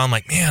once in a while, I'm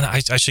like, man,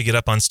 I should get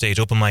up on stage,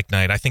 open mic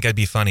night. I think I'd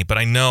be funny, but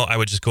I know I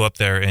would just go up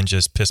there and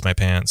just piss my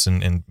pants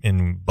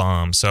and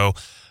bomb. So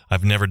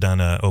I've never done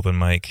an open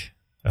mic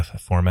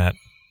format.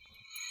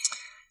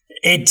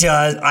 It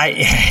does.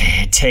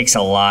 It takes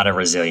a lot of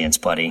resilience,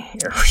 buddy.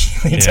 It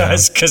really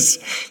does, because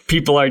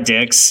people are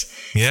dicks,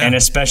 and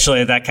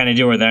especially at that kind of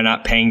deal where they're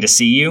not paying to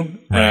see you.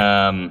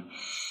 Right.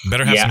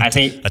 Better have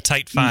a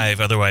tight 5,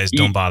 otherwise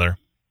don't bother.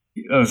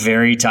 A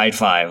very tight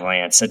 5,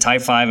 Lance. A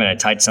tight 5 and a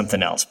tight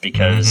something else,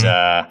 because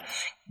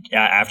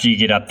after you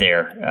get up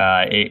there,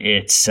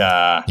 it's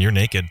you're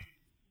naked.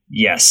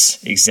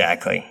 Yes,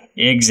 exactly.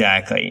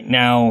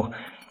 Now,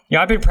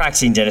 I've been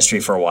practicing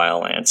dentistry for a while,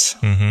 Lance.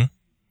 Mm-hmm.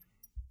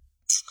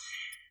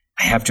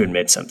 I have to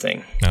admit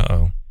something.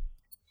 Uh-oh.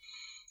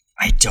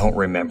 I don't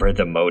remember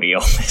the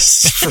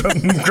modiolus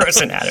from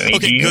Gross Anatomy.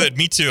 Okay, good.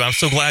 Me too. I'm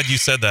so glad you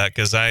said that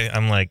because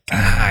I'm like,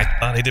 I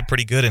thought I did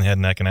pretty good in Head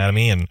and Neck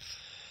Anatomy, and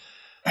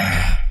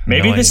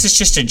maybe this is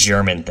just a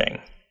German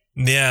thing.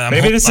 Yeah,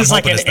 maybe this is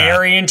like an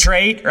Aryan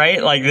trait,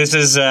 right? Like this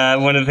is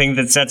one of the things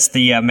that sets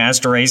the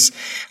master race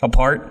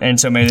apart, and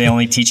so maybe they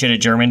only teach it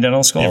at German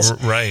dental schools.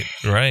 Right.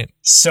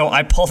 So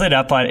I pulled it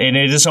up and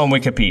it is on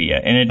Wikipedia,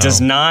 and it does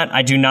not.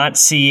 I do not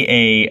see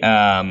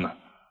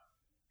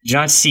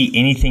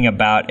anything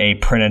about a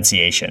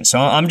pronunciation. So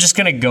I'm just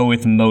going to go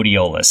with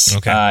modiolus.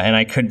 Okay. And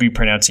I could be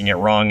pronouncing it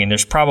wrong. And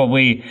there's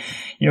probably,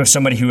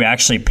 somebody who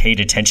actually paid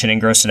attention in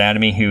Gross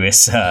Anatomy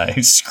who's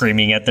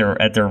screaming at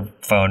their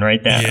phone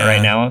right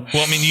now.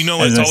 Well, I mean,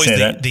 it's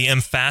always the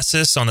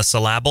emphasis on the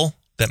syllable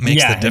that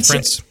makes the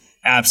difference.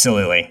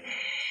 Absolutely.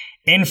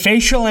 In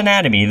facial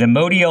anatomy, the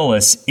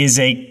modiolus is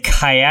a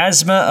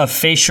chiasma of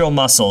facial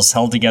muscles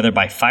held together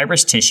by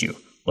fibrous tissue,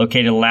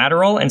 located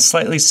lateral and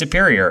slightly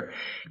superior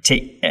to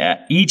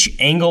each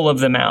angle of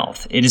the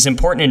mouth. It is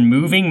important in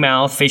moving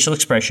mouth, facial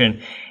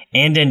expression,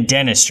 and in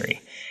dentistry.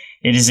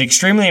 It is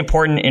extremely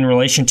important in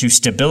relation to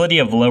stability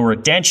of lower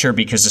denture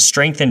because of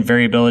strength and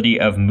variability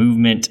of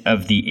movement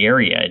of the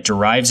area. It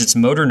derives its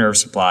motor nerve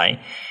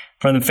supply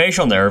from the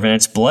facial nerve and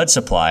its blood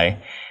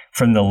supply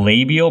from the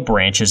labial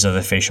branches of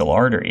the facial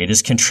artery. It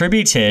is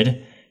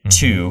contributed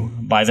to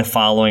by the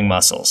following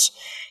muscles.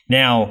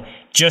 Now,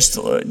 just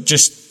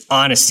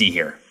honesty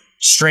here,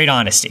 straight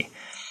honesty.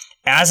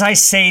 As I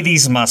say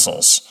these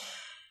muscles,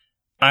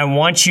 I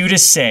want you to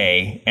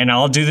say, and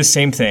I'll do the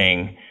same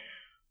thing,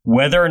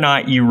 whether or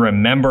not you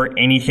remember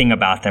anything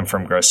about them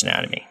from Gross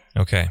Anatomy.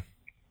 Okay.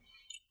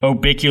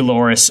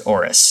 Orbicularis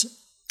oris.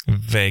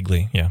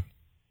 Vaguely, yeah.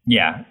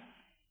 Yeah.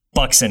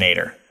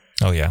 Buccinator.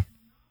 Oh, yeah.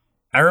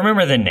 I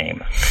remember the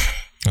name.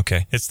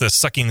 Okay. It's the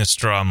sucking the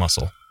straw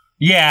muscle.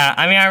 Yeah.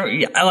 I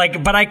mean,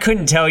 but I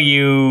couldn't tell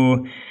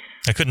you...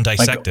 I couldn't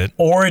dissect it.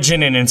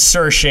 Origin and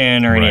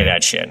insertion or any of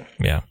that shit.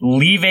 Yeah.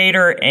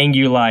 Levator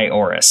anguli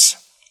oris.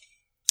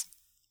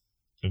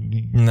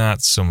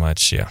 Not so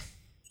much, yeah.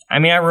 I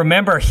mean, I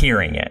remember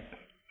hearing it.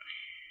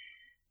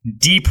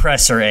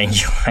 Depressor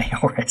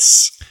anguli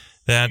oris.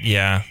 That,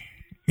 yeah.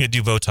 You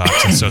do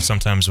Botox, and so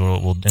sometimes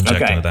we'll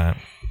inject into that.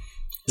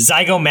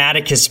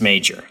 Zygomaticus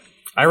major.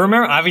 I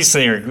remember,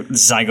 obviously,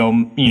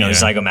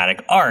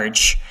 zygomatic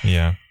arch.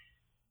 Yeah.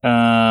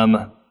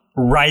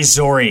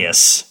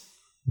 Rhizorius.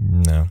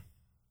 No.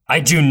 I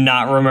do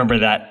not remember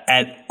that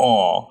at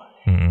all.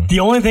 Mm-mm.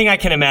 The only thing I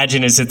can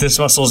imagine is that this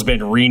muscle has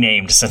been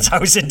renamed since I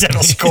was in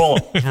dental school.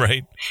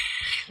 Right.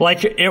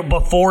 Like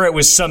before it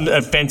was some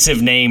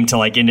offensive name to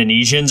like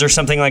Indonesians or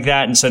something like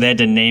that, and so they had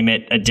to name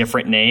it a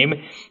different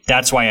name.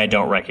 That's why I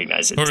don't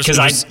recognize it.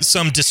 Because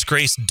some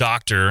disgraced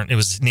doctor, it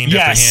was named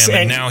after him,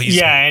 and now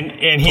he's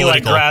and he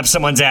like grabbed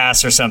someone's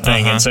ass or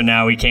something, and so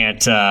now we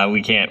can't have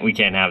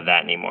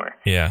that anymore.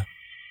 Yeah.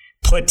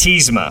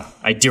 Platysma.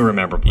 I do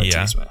remember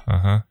platysma. Yeah.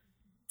 Uh-huh.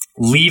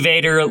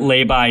 Levator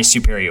labii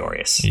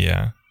superioris.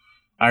 Yeah.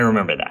 I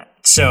remember that.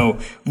 So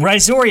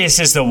Rhizorius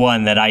is the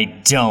one that I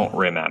don't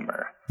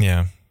remember.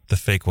 Yeah. The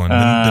fake one.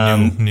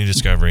 The new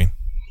discovery.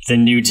 The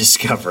new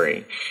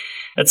discovery.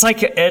 It's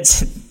like,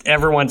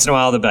 every once in a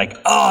while they'll be like,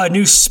 a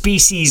new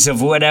species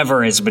of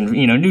whatever has been,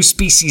 new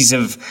species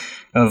of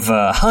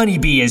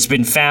honeybee has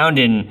been found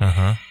in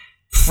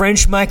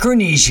French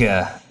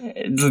Micronesia.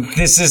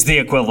 This is the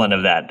equivalent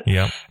of that.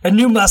 Yeah. A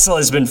new muscle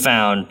has been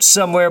found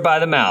somewhere by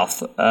the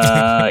mouth.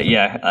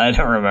 Yeah, I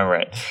don't remember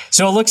it.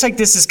 So it looks like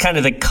this is kind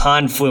of the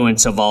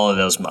confluence of all of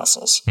those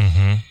muscles.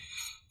 Mm-hmm.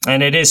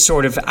 And it is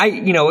sort of,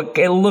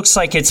 it looks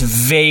like it's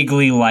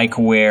vaguely like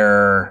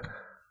where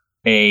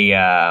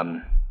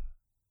a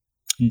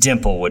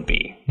dimple would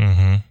be.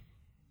 Mm-hmm.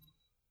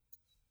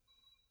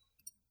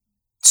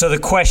 So the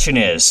question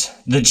is,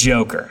 the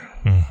Joker.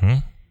 Mm-hmm.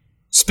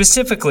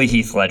 Specifically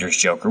Heath Ledger's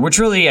Joker, which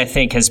really, I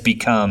think, has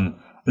become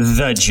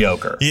the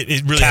Joker.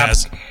 It really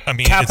has. I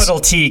mean, capital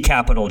T,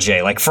 capital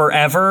J, like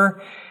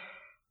forever.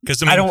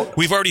 Because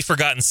we've already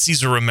forgotten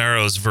Cesar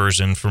Romero's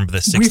version from the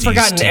 60s. We've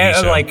forgotten, TV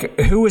show. like,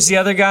 who was the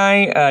other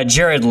guy?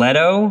 Jared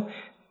Leto.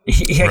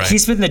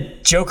 He's been the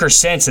Joker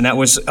since, and that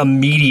was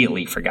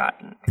immediately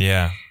forgotten.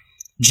 Yeah.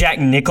 Jack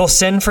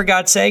Nicholson, for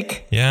God's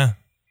sake. Yeah.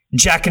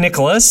 Jack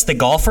Nicklaus, the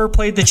golfer,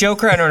 played the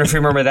Joker. I don't know if you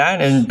remember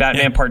that in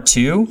Batman Part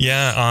 2.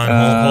 Yeah,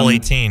 on Hole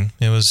 18.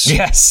 It was...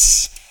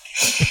 Yes.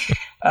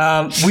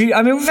 We've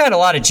had a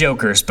lot of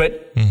Jokers,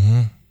 but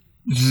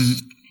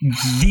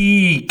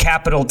the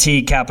capital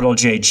T, capital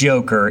J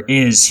Joker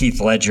is Heath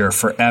Ledger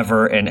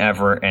forever and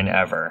ever and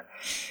ever.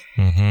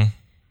 Mm-hmm.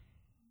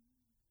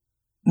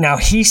 Now,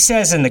 he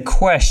says in the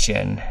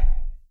question...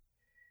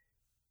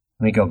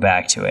 Let me go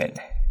back to it.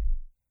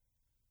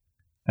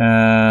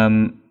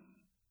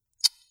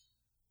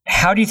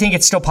 How do you think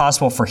it's still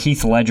possible for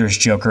Heath Ledger's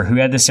Joker, who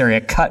had this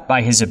area cut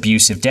by his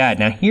abusive dad?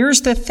 Now,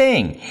 here's the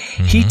thing.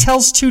 Mm-hmm. He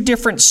tells two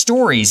different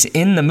stories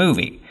in the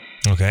movie.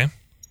 Okay.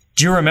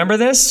 Do you remember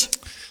this?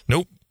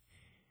 Nope.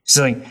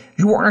 He's like,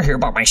 you want to hear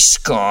about my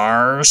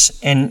scars?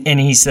 And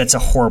that's a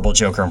horrible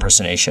Joker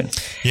impersonation.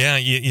 Yeah,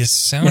 you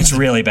sound... It's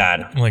really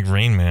bad. Like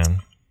Rain Man.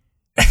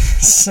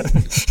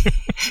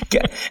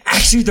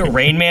 Actually, the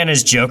Rain Man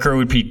as Joker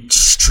would be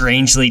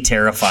strangely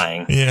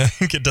terrifying. Yeah,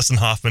 get Dustin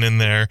Hoffman in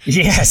there.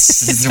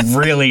 Yes, it's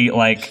really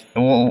like,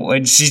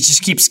 she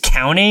just keeps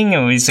counting,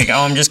 and he's like,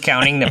 oh, I'm just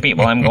counting the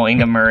people I'm going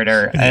to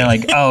murder. And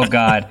like, oh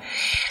God.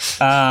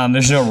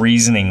 There's no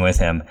reasoning with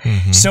him.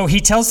 Mm-hmm. So he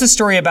tells the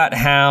story about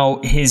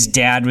how his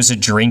dad was a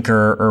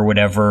drinker or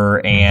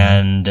whatever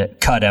and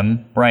cut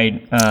him,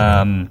 right?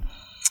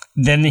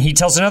 Then he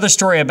tells another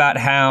story about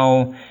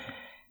how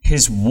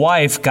his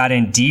wife got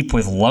in deep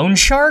with loan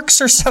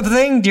sharks or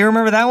something. Do you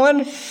remember that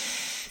one?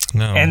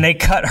 No. And they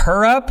cut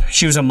her up.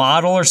 She was a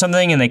model or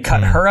something, and they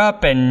cut her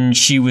up, and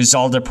she was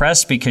all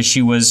depressed because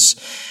she was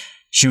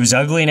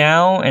ugly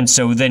now. And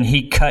so then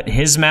he cut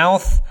his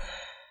mouth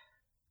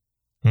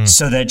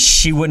so that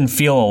she wouldn't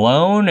feel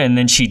alone, and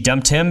then she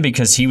dumped him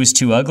because he was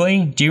too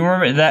ugly. Do you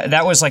remember that?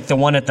 That was like the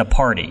one at the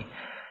party.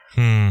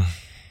 No,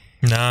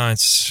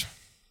 it's...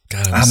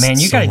 God, oh,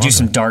 man, you got to do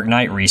some Dark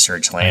Knight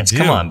research, Lance.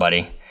 Come on,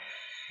 buddy.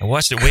 I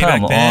watched it way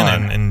back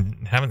then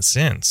and haven't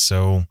since,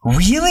 so...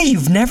 Really?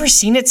 You've never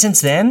seen it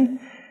since then?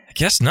 I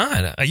guess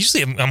not.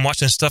 I'm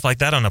watching stuff like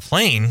that on a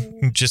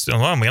plane.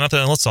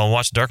 I'll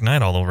watch Dark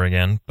Knight all over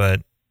again,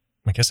 but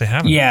I guess I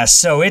haven't. Yeah,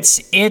 so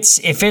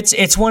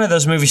it's one of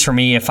those movies for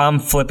me. If I'm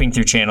flipping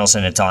through channels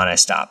and it's on, I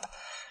stop.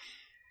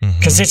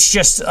 Because it's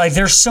just, like,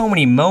 there's so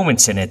many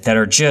moments in it that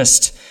are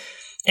just...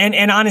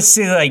 And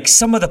honestly, like,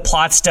 some of the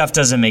plot stuff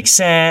doesn't make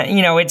sense.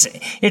 You know, it's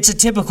a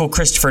typical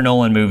Christopher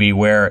Nolan movie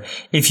where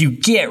if you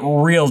get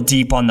real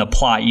deep on the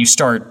plot, you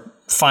start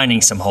finding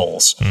some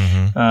holes.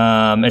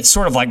 It's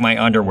sort of like my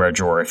underwear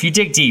drawer. If you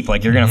dig deep,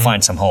 like, you're going to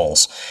find some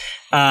holes.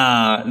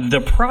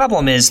 The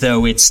problem is,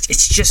 though, it's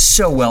just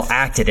so well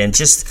acted, and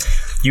just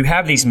you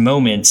have these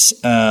moments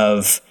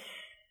of,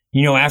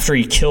 you know, after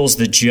he kills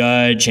the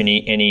judge and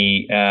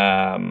he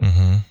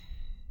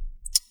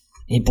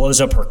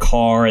blows up her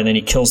car, and then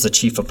he kills the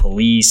chief of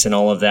police and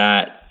all of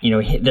that. You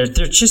know, there's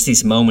just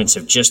these moments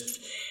of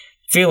just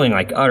feeling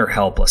like utter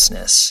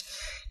helplessness.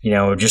 You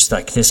know, just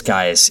like this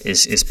guy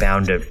is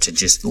bound to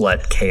just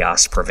let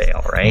chaos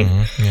prevail, right?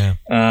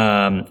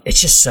 It's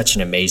just such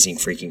an amazing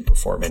freaking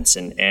performance,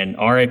 and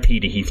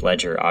R.I.P. to Heath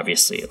Ledger,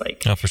 obviously.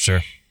 Like, oh, for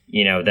sure.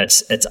 You know,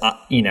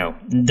 you know,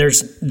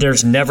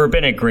 there's never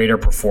been a greater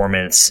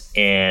performance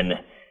in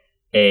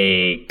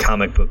a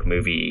comic book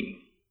movie,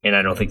 and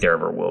I don't think there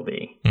ever will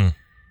be.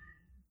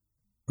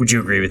 Would you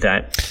agree with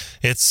that?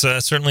 It's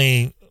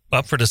certainly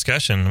up for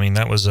discussion. I mean,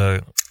 that was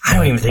I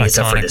don't even think it's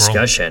up for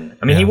discussion. Role.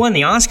 I mean, he won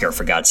the Oscar,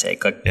 for God's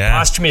sake. Like,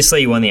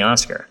 posthumously, he won the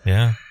Oscar.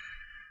 Yeah.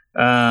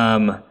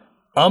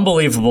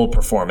 Unbelievable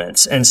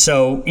performance. And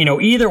so, you know,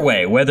 either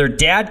way, whether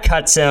Dad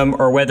cuts him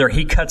or whether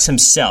he cuts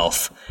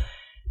himself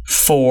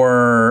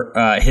for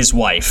his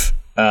wife,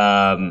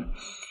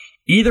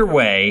 either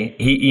way,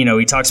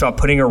 he talks about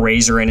putting a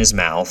razor in his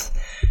mouth.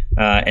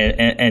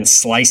 And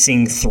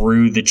slicing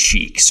through the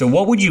cheek. So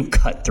what would you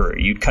cut through?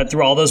 You'd cut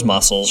through all those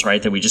muscles,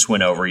 right, that we just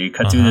went over. You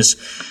cut through this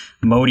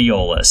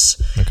modiolus.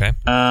 Okay.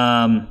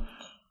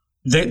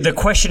 The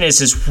question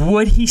is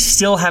would he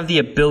still have the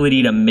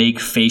ability to make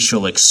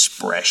facial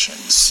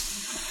expressions?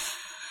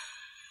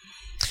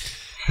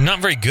 Not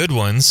very good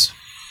ones.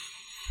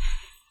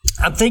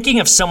 I'm thinking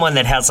of someone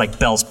that has like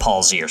Bell's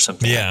palsy or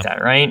something like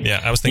that, right?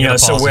 Yeah, I was thinking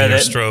of palsy or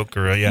stroke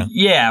or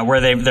Yeah,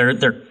 where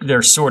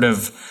they're sort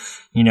of,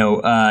 you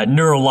know,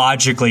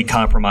 neurologically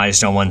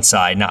compromised on one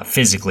side, not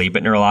physically,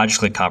 but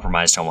neurologically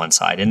compromised on one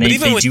side. And but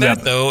even with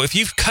that, though, if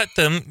you've cut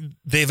them,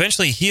 they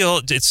eventually heal.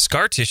 It's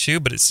scar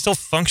tissue, but it's still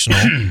functional,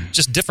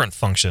 just different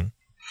function.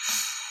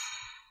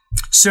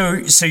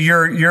 So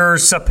your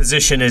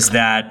supposition is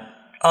that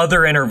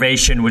other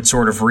innervation would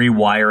sort of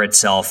rewire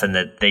itself, and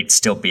that they'd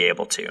still be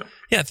able to.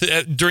 Yeah,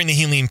 during the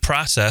healing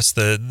process,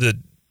 the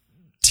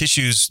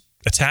tissues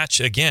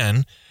attach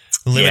again.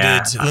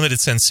 Limited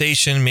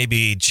sensation,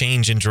 maybe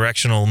change in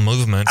directional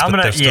movements,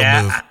 but they're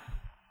still move.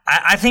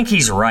 I think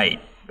he's right.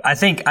 I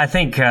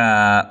think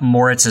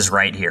Moritz is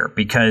right here,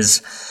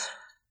 because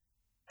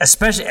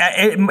especially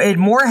it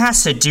more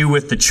has to do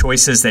with the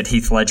choices that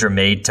Heath Ledger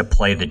made to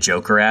play the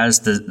Joker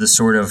as the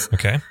sort of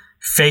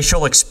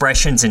facial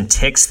expressions and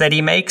tics that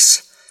he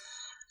makes.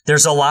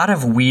 There's a lot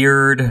of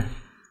weird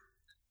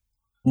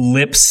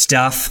lip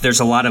stuff.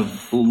 There's a lot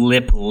of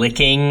lip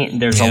licking.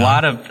 There's a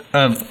lot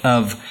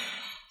of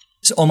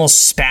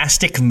almost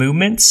spastic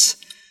movements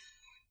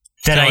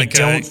that I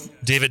don't.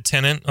 David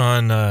Tennant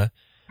on.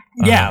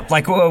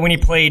 Like when he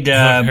played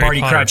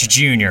Barty Crouch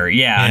Jr.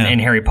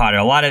 And Harry Potter.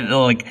 A lot of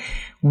like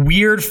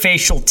weird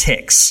facial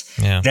tics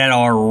that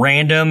are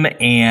random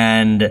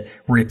and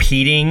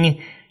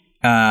repeating.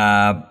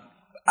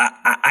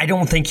 I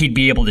don't think he'd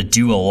be able to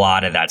do a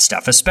lot of that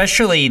stuff.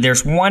 Especially,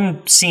 there's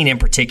one scene in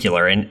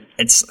particular, and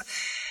it's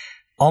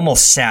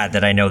almost sad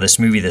that I know this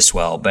movie this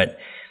well, but.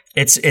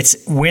 It's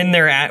when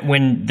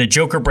when the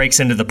Joker breaks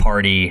into the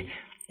party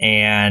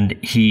and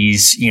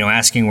he's,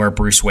 asking where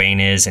Bruce Wayne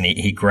is, and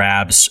he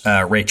grabs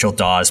Rachel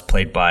Dawes,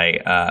 played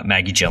by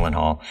Maggie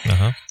Gyllenhaal.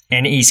 Uh-huh.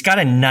 And he's got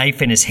a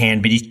knife in his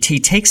hand, but he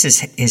takes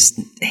his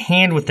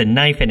hand with the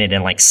knife in it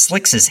and like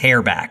slicks his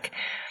hair back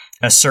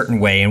a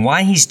certain way. And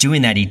while he's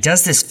doing that, he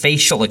does this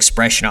facial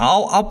expression.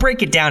 I'll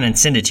break it down and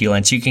send it to you,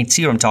 Lance, so you can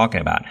see what I'm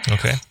talking about.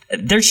 Okay.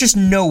 There's just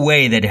no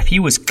way that if he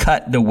was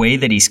cut the way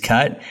that he's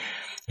cut,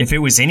 if it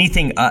was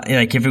anything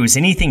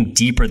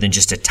deeper than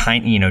just a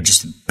tiny,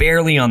 just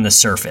barely on the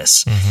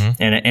surface,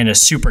 mm-hmm. and a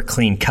super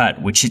clean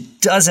cut, which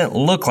it doesn't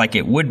look like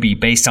it would be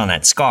based on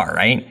that scar,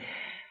 right?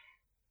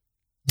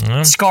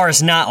 Mm-hmm. Scar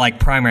is not like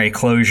primary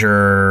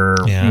closure,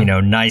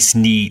 nice,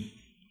 neat,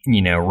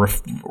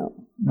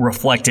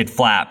 reflected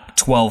flap,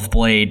 12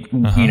 blade,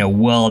 uh-huh.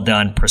 Well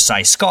done,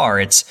 precise scar.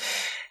 It's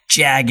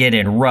jagged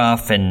and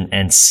rough and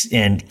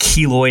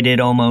keloided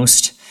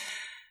almost.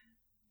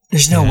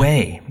 There's no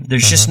way.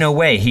 There's just no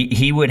way.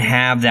 He would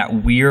have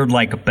that weird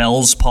like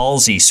Bell's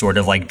palsy sort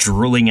of like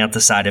drooling out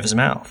the side of his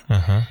mouth.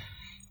 Uh-huh.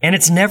 And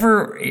it's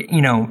never,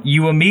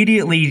 you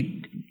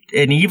immediately,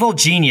 an evil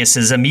genius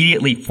is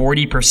immediately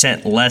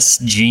 40% less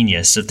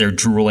genius if they're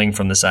drooling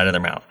from the side of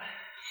their mouth.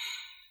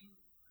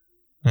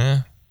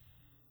 Yeah.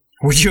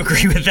 Would you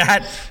agree with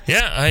that?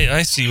 Yeah,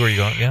 I see where you're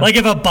going. Yeah. Like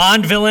if a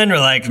Bond villain were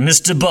like,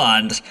 Mr.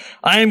 Bond,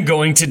 I am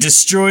going to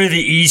destroy the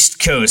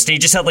East Coast. And he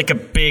just had like a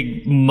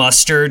big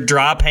mustard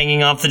drop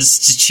hanging off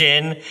his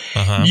chin.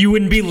 Uh-huh. You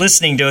wouldn't be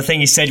listening to a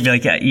thing he said. You'd be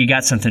like, yeah, you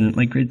got something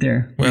like right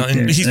there. Well, right and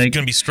there. he's going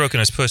to be stroking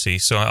his pussy,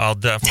 so I'll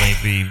definitely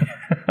be,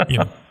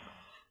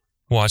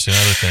 watching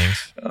other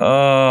things.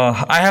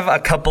 I have a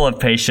couple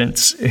of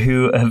patients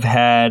who have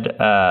had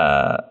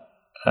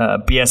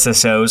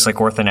BSSOs, like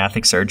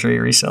orthodontic surgery,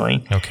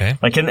 recently. Okay,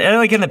 like in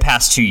the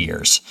past 2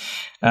 years,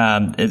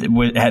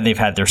 they've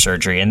had their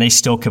surgery, and they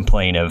still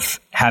complain of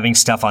having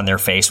stuff on their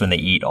face when they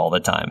eat all the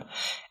time,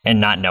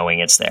 and not knowing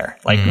it's there.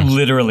 Like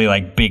literally,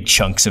 like big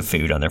chunks of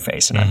food on their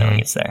face and not knowing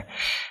it's there.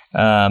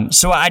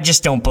 So I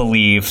just don't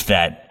believe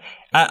that.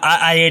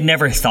 I had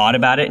never thought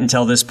about it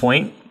until this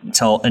point,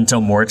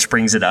 until Moritz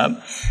brings it up.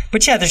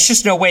 But yeah, there's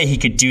just no way he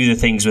could do the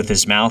things with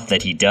his mouth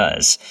that he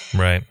does.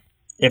 Right.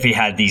 If he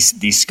had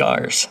these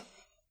scars.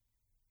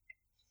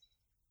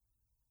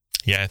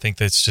 Yeah, I think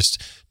that's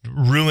just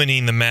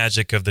ruining the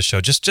magic of the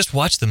show. Just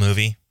watch the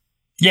movie.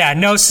 Yeah,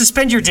 no,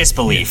 suspend your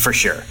disbelief for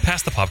sure.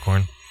 Pass the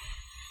popcorn.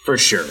 For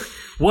sure.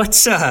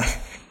 What's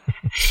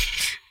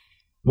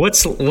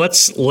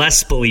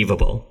less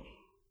believable?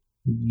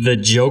 The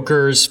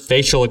Joker's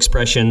facial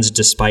expressions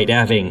despite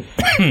having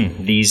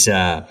these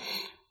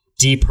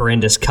deep,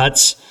 horrendous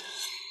cuts,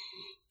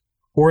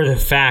 or the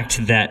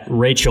fact that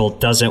Rachel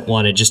doesn't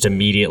want to just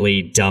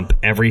immediately dump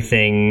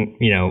everything,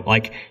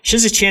 like she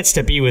has a chance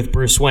to be with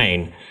Bruce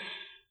Wayne,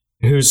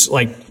 who's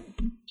like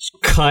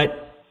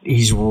cut,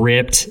 he's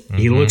ripped,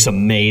 he looks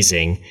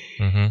amazing.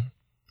 Mm-hmm. And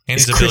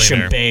he's a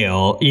Christian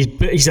Bale.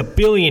 He's a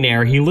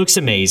billionaire. He looks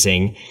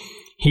amazing.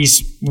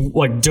 He's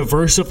like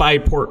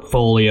diversified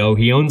portfolio.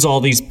 He owns all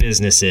these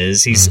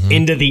businesses. He's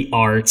into the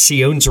arts.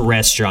 He owns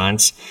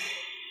restaurants.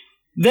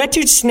 That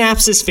dude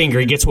snaps his finger.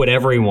 He gets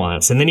whatever he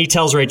wants. And then he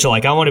tells Rachel,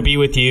 like, I want to be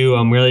with you.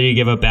 I'm ready to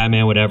give up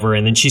Batman, whatever.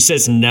 And then she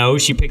says no.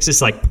 She picks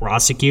this like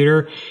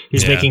prosecutor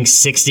who's making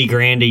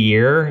 $60,000 a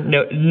year.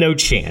 No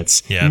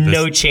chance. Yeah,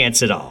 no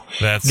chance at all.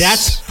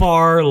 That's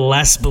far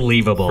less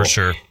believable. For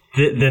sure.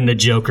 Than the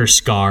Joker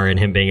scar and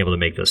him being able to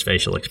make those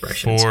facial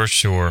expressions. For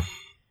sure.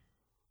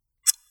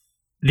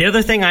 The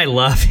other thing I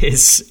love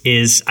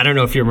is I don't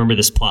know if you remember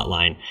this plot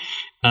line.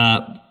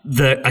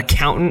 The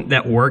accountant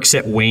that works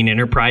at Wayne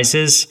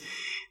Enterprises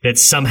that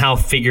somehow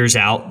figures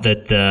out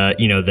that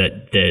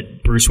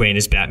that Bruce Wayne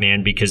is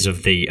Batman because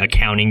of the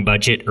accounting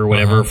budget or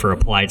whatever for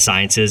applied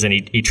sciences, and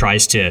he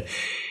tries to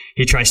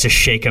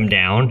shake him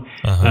down.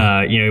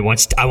 I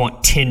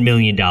want $10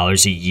 million a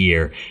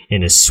year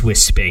in a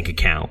Swiss bank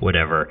account,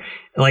 whatever.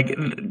 Like,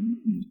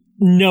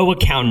 no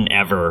accountant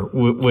ever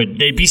would.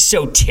 They'd be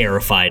so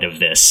terrified of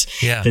this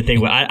that they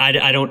would.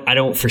 I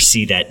don't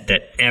foresee that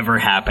ever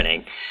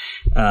happening.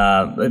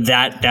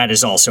 That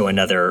is also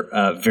another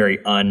very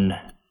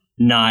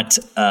not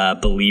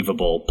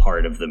believable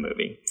part of the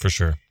movie. For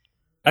sure.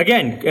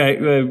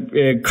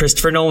 Again,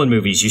 Christopher Nolan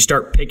movies, you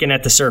start picking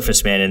at the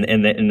surface, man,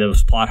 and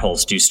those plot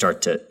holes do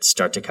start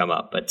to come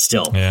up. But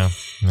still, yeah.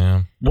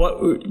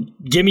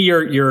 Give me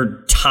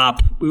your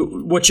top.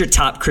 What's your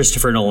top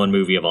Christopher Nolan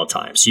movie of all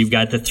time? So you've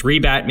got the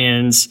three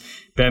Batmans: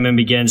 Batman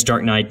Begins,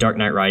 Dark Knight, Dark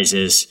Knight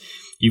Rises.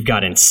 You've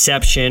got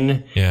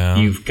Inception. Yeah.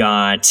 You've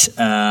got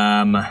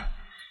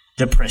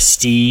The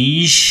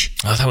Prestige.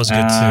 Oh, that was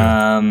good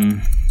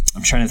too.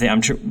 I'm trying to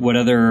think. What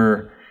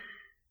other?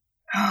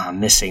 I'm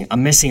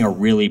missing a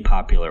really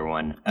popular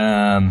one.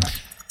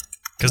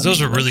 Because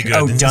those were really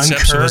good.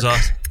 Dunkirk. Was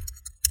awesome.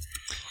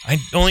 I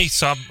only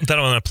saw that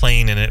on a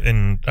plane,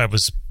 and I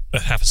was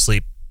half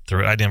asleep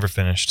through it. I never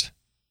finished.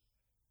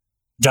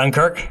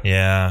 Dunkirk?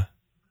 Yeah.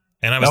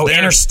 And I was there.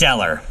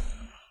 Interstellar.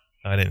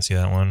 I didn't see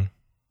that one.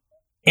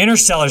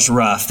 Interstellar's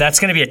rough. That's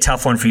going to be a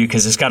tough one for you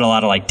because it's got a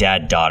lot of like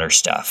dad-daughter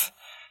stuff.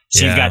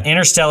 So you've got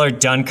Interstellar,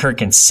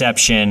 Dunkirk,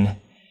 Inception.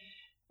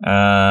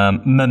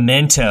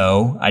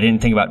 Memento. I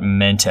didn't think about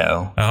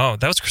Memento. Oh,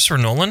 that was Christopher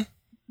Nolan?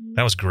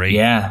 That was great.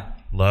 Yeah.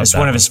 Love It's that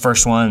one of his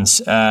first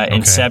ones.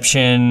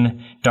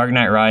 Inception, Dark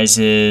Knight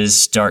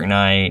Rises, Dark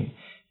Knight,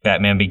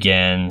 Batman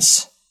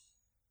Begins.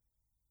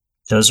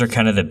 Those are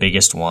kind of the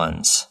biggest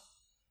ones.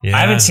 Yeah. I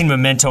haven't seen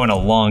Memento in a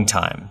long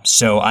time,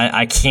 so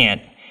I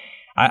can't.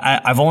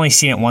 I've only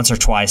seen it once or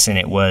twice, and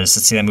it was,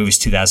 let's see, that movie's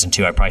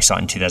 2002. I probably saw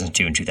it in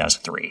 2002 and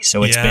 2003.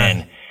 So it's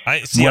been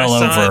well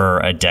over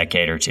a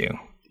decade or two.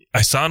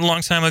 I saw it a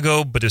long time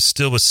ago, but it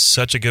still was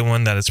such a good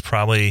one that it's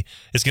going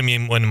to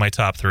be one of my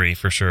top 3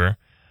 for sure.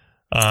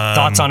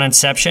 Thoughts on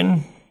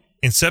Inception?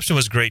 Inception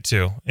was great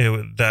too.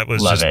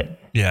 Love it.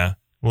 Yeah,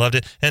 loved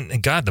it.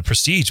 And God, The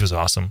Prestige was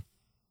awesome.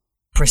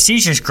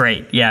 Prestige is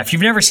great. Yeah, if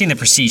you've never seen The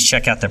Prestige,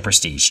 check out The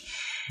Prestige.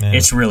 Yeah.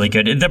 It's really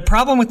good. The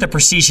problem with The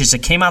Prestige is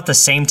it came out the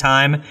same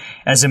time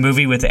as a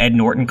movie with Ed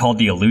Norton called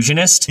The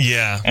Illusionist.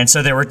 Yeah. And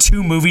so there were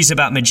 2 movies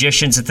about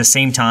magicians at the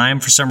same time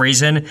for some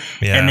reason.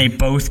 Yeah. And they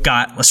both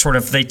got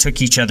they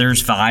took each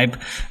other's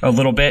vibe a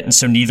little bit. And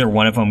so neither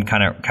one of them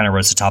kind of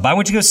rose to the top. I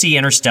went to go see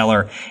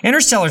Interstellar.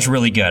 Interstellar's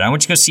really good. I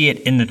went to go see it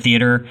in the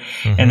theater.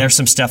 Mm-hmm. And there's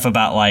some stuff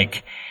about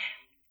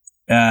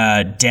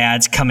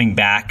dad's coming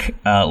back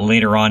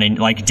later on, and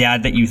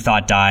dad that you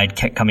thought died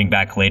kept coming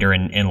back later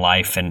in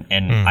life, and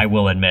I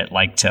will admit,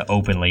 to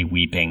openly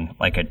weeping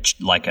like a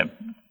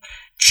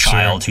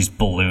child whose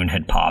balloon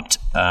had popped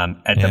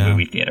at the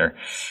movie theater.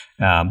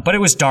 But it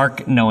was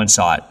dark, no one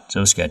saw it, so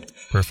it was good.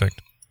 Perfect.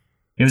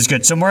 It was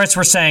good. So Moritz,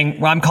 we're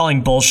saying, I'm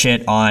calling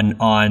bullshit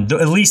on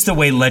at least the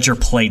way Ledger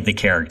played the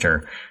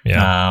character,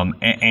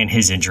 and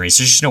his injuries.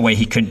 There's just no way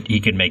he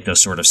could make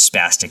those sort of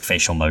spastic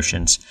facial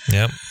motions.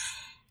 Yep.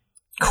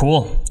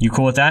 Cool. You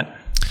cool with that?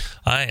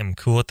 I am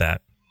cool with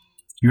that.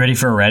 You ready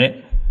for a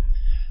Reddit?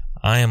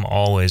 I am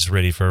always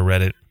ready for a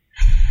Reddit.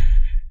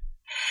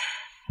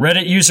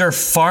 Reddit user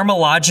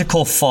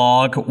Pharmacological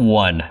Fog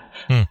 1.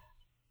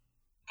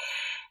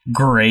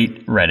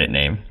 Great Reddit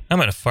name. I'm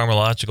in a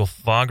pharmacological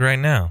fog right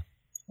now.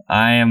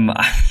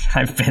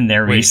 I've been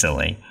there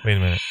recently. Wait a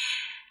minute.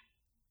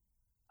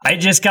 I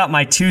just got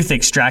my tooth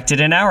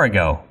extracted an hour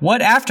ago. What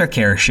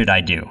aftercare should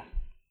I do?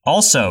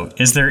 Also,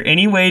 is there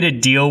any way to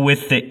deal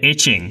with the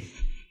itching?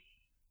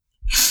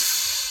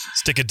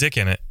 Stick a dick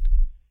in it.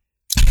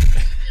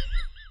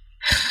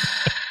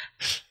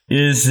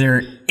 Is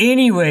there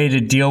any way to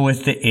deal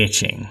with the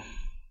itching?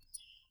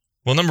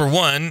 Well, number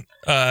one,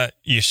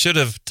 you should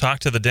have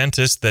talked to the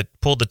dentist that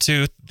pulled the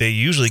tooth. They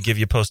usually give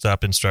you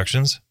post-op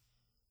instructions.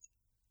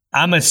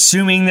 I'm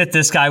assuming that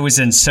this guy was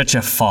in such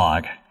a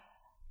fog,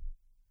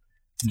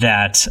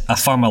 that a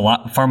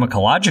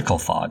pharmacological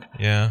fog.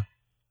 Yeah.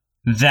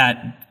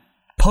 That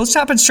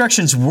post-op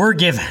instructions were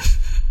given.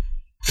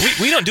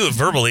 We don't do it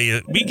verbally.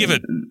 We give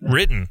it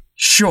written.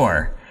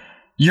 Sure.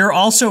 You're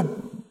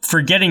also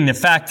forgetting the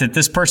fact that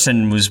this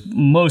person was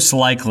most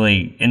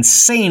likely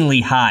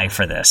insanely high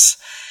for this.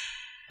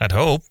 I'd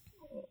hope.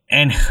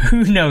 And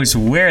who knows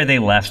where they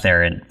left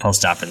their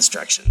post-op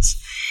instructions.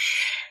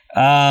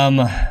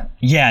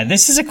 Yeah,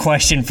 this is a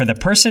question for the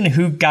person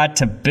who got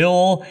to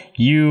bill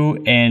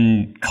you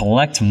and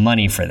collect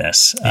money for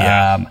this.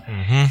 Yeah.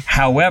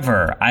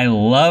 However, I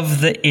love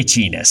the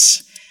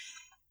itchiness.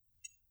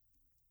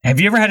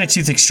 Have you ever had a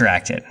tooth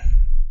extracted?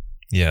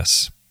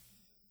 Yes.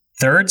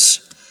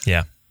 Thirds?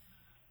 Yeah.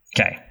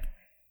 Okay.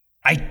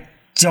 I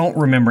don't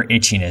remember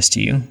itchiness,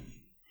 do you?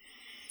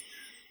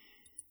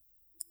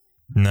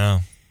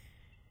 No.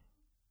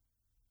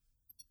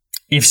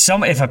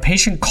 If a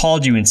patient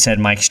called you and said,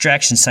 my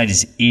extraction site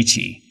is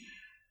itchy,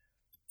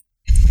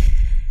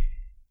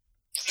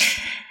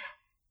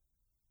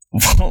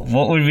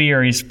 what would be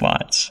your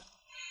response?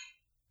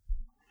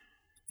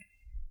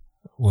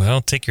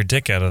 Well, take your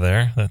dick out of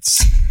there.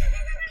 That's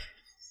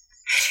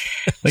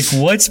like,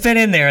 what's been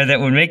in there that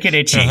would make it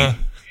itchy? Uh-huh.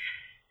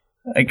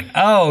 Like,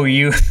 oh,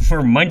 you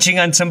were munching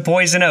on some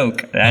poison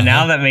oak.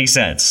 Now that makes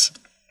sense.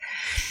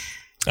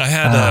 I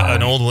had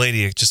an old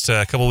lady just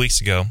a couple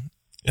weeks ago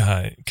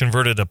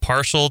converted a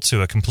partial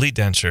to a complete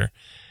denture,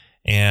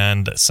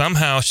 and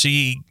somehow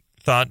she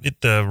thought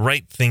it the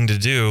right thing to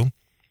do,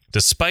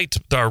 despite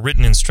our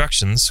written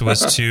instructions,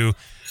 was to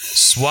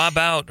swab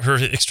out her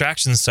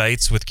extraction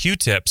sites with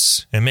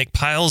Q-tips and make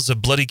piles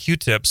of bloody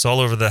Q-tips all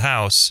over the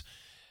house.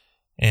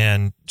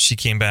 And she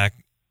came back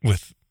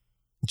with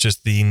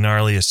just the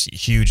gnarliest,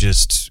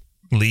 hugest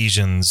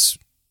lesions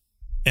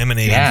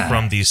emanating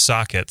from these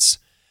sockets.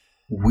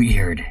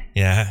 Weird.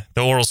 Yeah.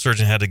 The oral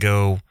surgeon had to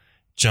go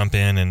jump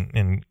in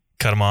and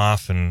cut them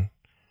off and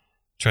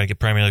try to get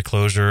primary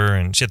closure.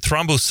 And she had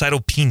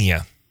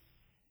thrombocytopenia.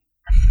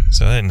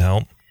 So that didn't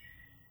help.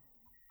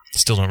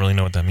 Still don't really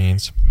know what that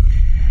means.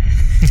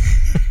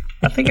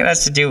 I think it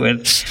has to do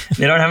with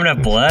they don't have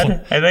enough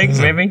blood, I think,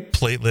 maybe.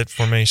 Platelet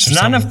formation.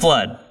 It's not enough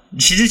blood.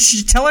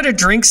 She tell her to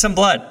drink some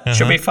blood.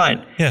 She'll be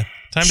fine. Yeah.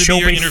 Time to be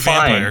your inner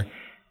vampire.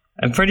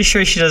 I'm pretty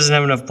sure she doesn't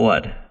have enough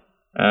blood.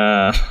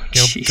 Go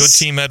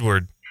Team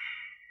Edward.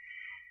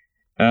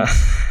 That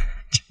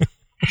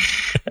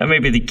may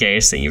be the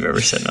gayest thing you've ever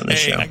said on this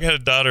show. I got a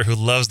daughter who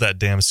loves that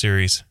damn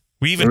series.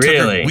 We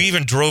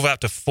even drove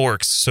out to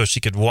Forks so she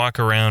could walk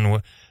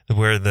around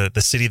where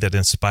the city that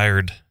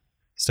inspired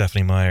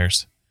Stephenie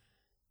Meyers.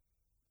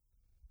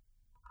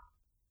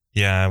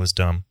 Yeah, I was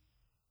dumb,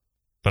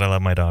 but I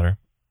love my daughter.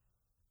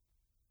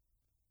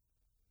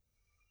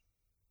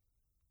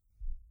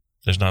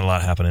 There's not a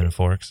lot happening in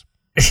Forks.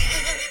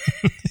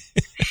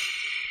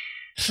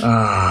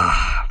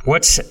 Where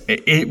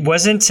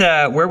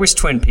was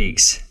Twin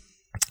Peaks?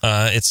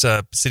 It's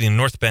a city in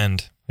North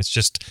Bend. It's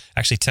just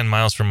actually 10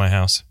 miles from my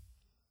house.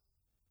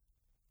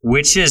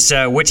 Which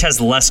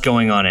has less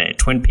going on in it,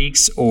 Twin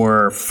Peaks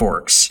or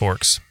Forks?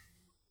 Forks.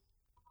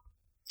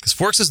 Because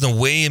Forks is the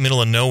way in the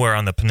middle of nowhere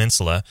on the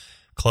peninsula,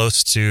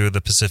 close to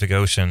the Pacific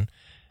Ocean.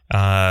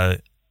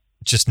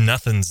 Just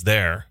nothing's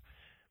there.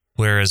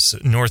 Whereas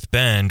North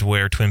Bend,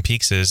 where Twin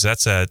Peaks is,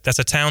 that's a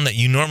town that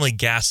you normally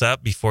gas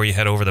up before you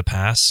head over the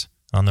pass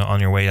on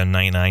your way on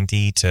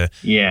 990 to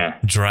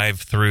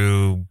drive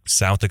through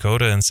South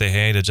Dakota and say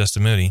hey to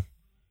Justin Moody.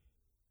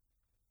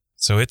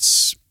 So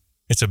it's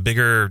a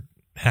bigger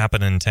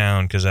happening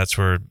town because that's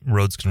where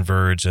roads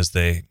converge as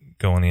they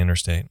go on the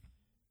interstate.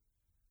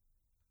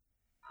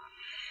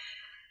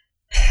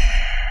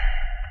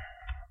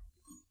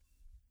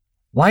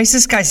 Why is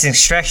this guy's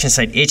extraction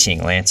site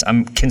itching, Lance?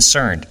 I'm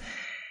concerned.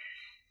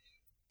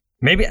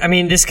 Maybe,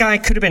 this guy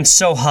could have been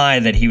so high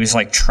that he was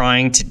like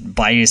trying to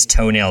bite his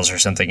toenails or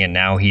something, and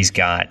now he's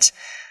got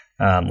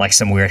like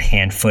some weird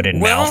hand, foot, and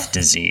mouth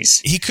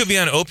disease. He could be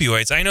on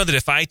opioids. I know that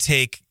if I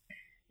take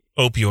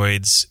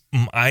opioids,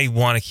 I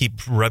want to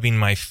keep rubbing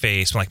my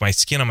face. Like my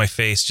skin on my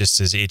face just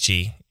is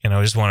itchy, and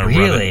I just want to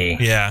rub it.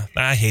 Yeah,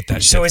 I hate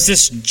that shit. So is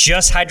this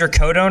just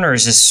hydrocodone, or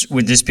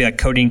would this be like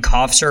codeine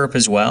cough syrup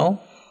as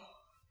well?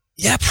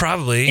 Yeah,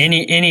 probably.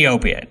 Any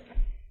opiate.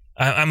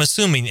 I'm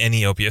assuming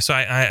any opiate, so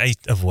I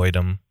avoid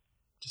them.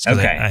 Just 'cause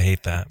I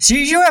hate that. So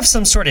you have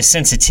some sort of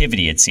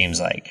sensitivity, it seems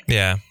like.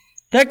 Yeah.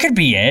 That could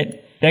be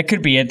it.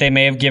 They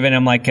may have given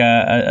him like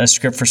a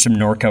script for some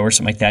Norco or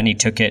something like that, and he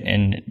took it,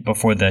 and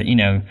before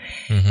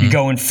you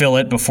go and fill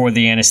it before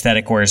the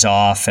anesthetic wears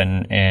off,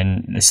 and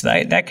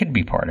that could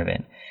be part of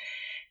it.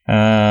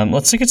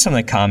 Let's look at some of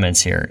the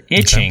comments here.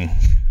 Itching,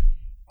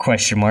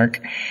 question mark.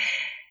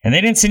 And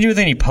they didn't send you with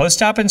any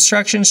post-op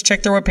instructions?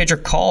 Check their webpage or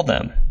call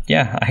them.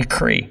 Yeah, I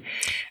agree.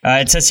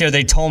 It says here,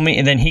 they told me,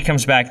 and then he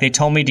comes back, they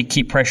told me to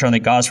keep pressure on the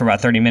gauze for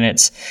about 30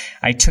 minutes.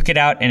 I took it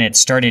out and it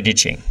started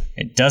itching.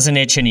 It doesn't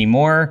itch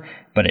anymore,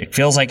 but it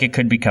feels like it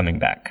could be coming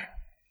back.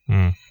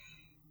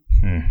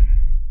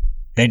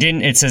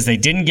 It says they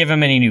didn't give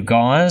him any new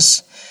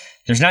gauze.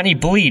 There's not any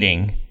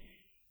bleeding,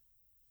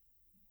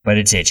 but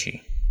it's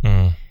itchy.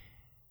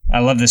 I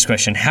love this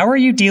question. How are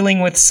you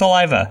dealing with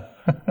saliva?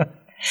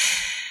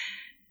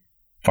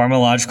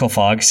 Pharmacological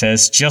Fog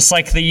says, just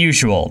like the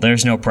usual,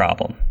 there's no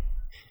problem.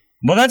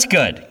 Well, that's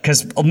good,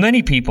 because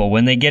many people,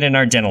 when they get in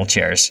our dental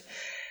chairs,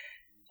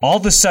 all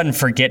of a sudden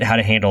forget how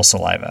to handle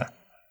saliva.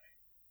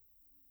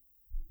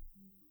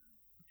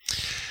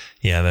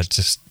 Yeah,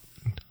 that's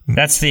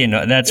very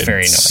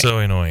annoying. So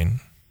annoying.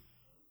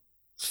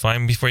 It's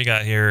fine before you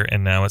got here,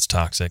 and now it's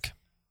toxic.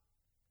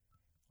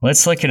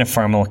 Let's look at a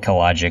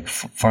pharmacologic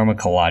fog.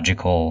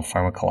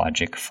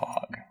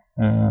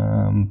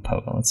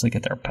 Let's look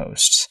at their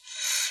posts.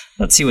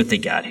 Let's see what they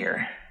got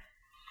here.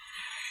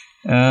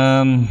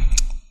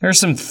 There's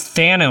some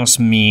Thanos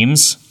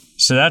memes,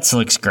 so that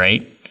looks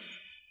great.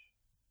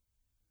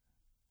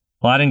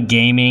 A lot in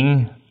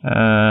gaming.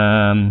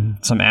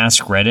 Some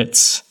Ask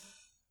Reddits.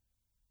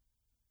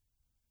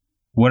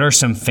 What are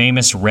some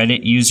famous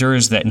Reddit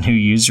users that new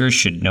users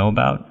should know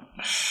about?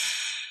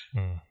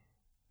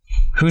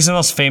 Who's the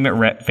most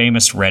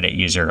famous Reddit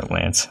user,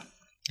 Lance?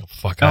 Oh,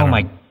 fuck, I don't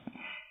know.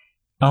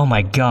 Oh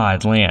my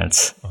God,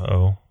 Lance.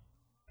 Uh-oh.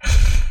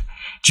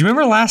 Do you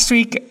remember last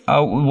week,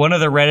 one of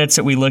the Reddits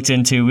that we looked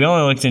into, we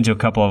only looked into a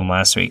couple of them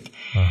last week.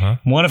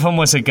 One of them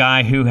was a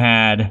guy who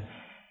had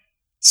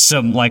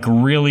some like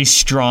really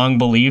strong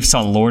beliefs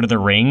on Lord of the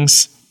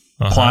Rings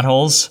plot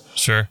holes.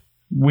 Sure.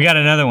 We got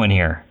another one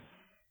here.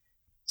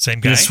 Same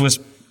guy? This was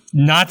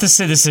not this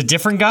is a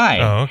different guy.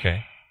 Oh,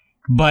 okay.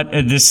 But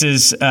this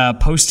is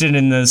posted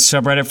in the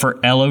subreddit for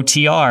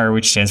LOTR,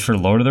 which stands for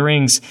Lord of the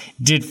Rings.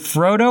 Did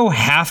Frodo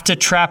have to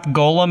trap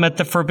Gollum at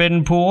the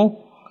Forbidden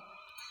Pool?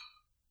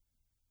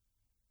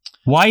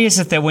 Why is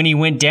it that when he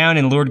went down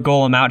and lured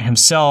Gollum out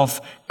himself,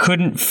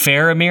 couldn't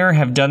Faramir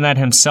have done that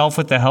himself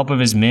with the help of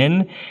his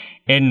men,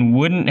 and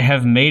wouldn't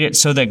have made it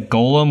so that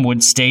Gollum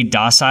would stay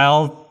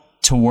docile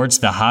towards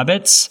the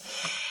hobbits?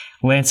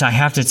 Lance, I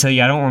have to tell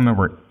you, I don't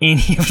remember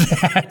any of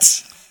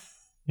that.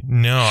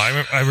 No,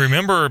 I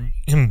remember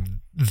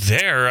him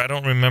there. I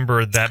don't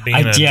remember that being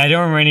I don't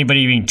remember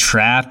anybody being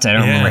trapped. I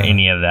don't remember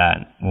any of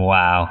that.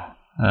 Wow.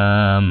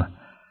 A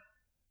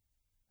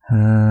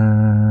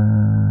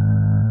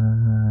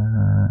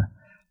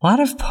lot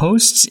of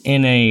posts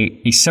in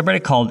a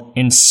subreddit called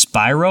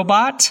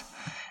Inspirobot.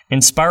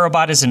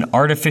 Inspirobot is an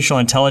artificial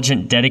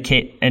intelligence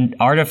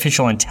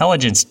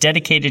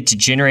dedicated to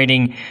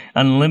generating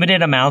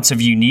unlimited amounts of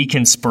unique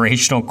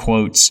inspirational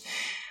quotes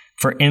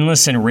for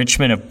endless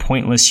enrichment of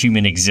pointless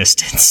human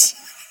existence.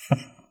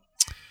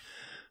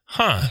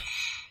 Huh.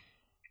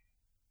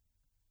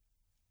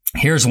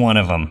 Here's one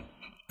of them.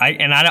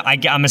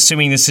 I'm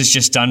assuming this is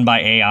just done by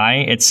AI.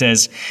 It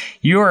says,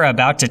 "You are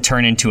about to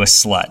turn into a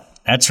slut."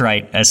 That's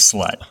right, a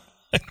slut.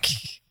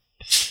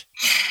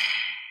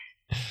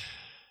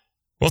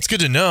 Well, it's good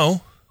to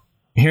know.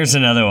 Here's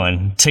another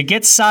one. To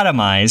get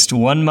sodomized,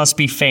 one must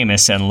be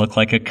famous and look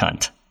like a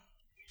cunt.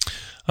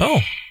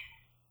 Oh,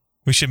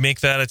 we should make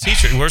that a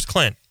t-shirt. Where's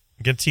Clint?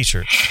 Get a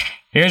t-shirt.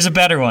 Here's a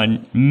better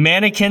one.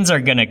 Mannequins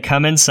are going to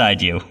come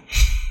inside you.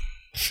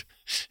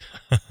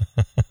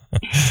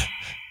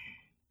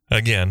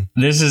 Again.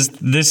 This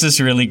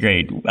is really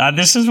great.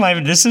 This is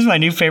my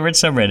new favorite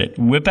subreddit.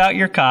 Whip out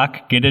your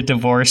cock, get a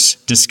divorce,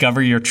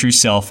 discover your true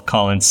self,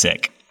 call in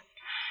sick.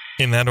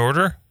 In that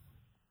order?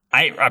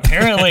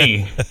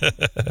 Apparently.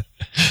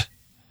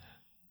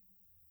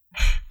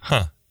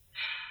 Huh.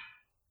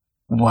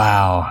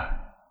 Wow.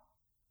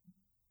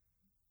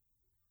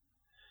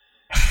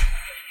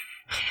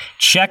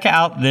 Check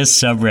out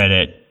this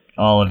subreddit,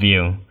 all of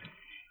you.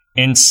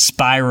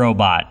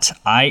 Inspirobot.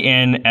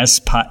 INSPIROBOT.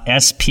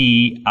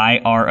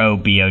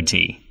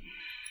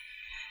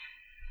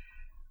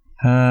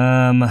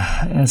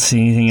 Let's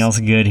see, anything else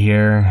good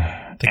here?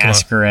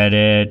 Ask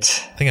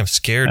Reddit. I think I'm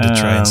scared to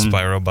try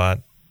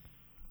Inspirobot.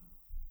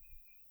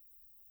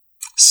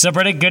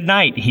 Subreddit Good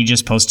Night. He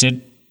just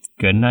posted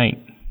good night.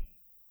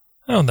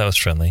 Oh, that was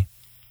friendly.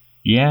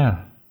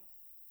 Yeah.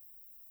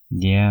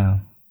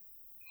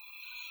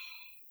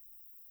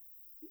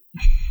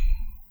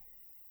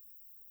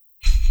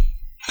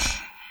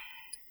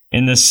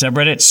 In the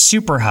subreddit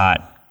Super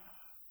Hot,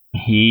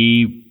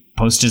 he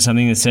posted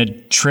something that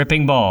said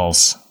tripping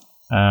balls.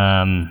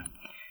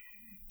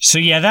 So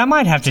yeah, that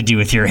might have to do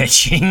with your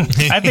itching.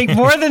 I think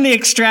more than the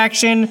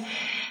extraction,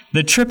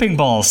 the tripping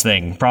balls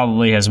thing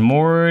probably has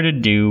more to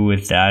do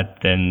with that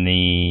than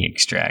the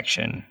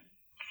extraction.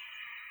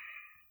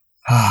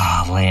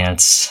 Ah,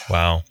 Lance.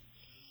 Wow.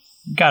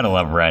 Gotta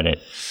love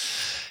Reddit.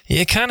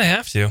 You kind of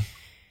have to.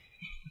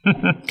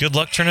 Good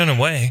luck turning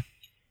away.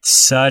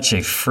 Such a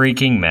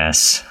freaking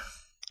mess.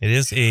 It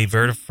is a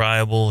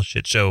verifiable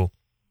shit show.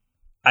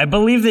 I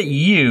believe that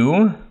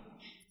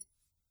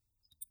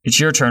it's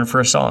your turn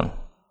for a song.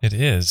 It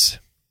is.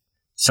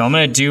 So I'm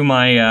going to do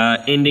my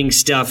ending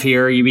stuff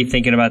here. You be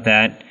thinking about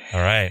that.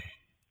 All right.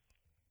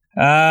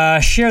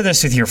 Share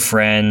this with your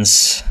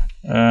friends.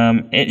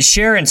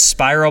 Share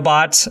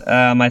Inspirobot.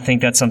 I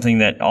think that's something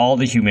that all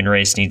the human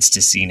race needs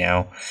to see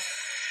now.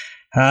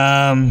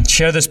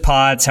 Share this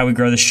pod. It's how we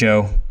grow the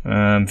show.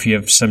 If you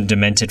have some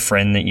demented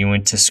friend that you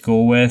went to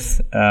school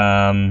with,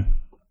 somebody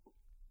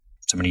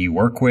you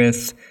work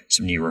with,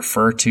 somebody you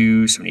refer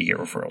to, somebody you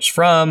get referrals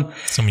from,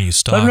 somebody you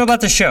stalk. Let them know about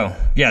the show.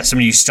 Yeah,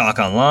 somebody you stalk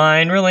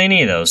online. Really,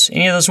 any of those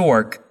will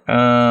work.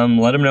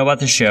 Let them know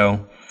about the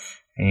show,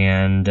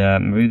 and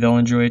maybe they'll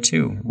enjoy it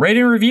too. Rate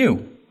and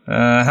review.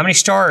 How many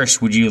stars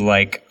would you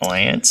like,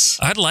 Lance?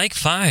 I'd like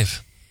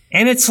 5.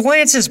 And it's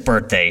Lance's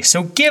birthday,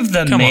 so give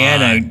the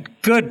man a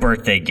good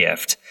birthday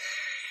gift.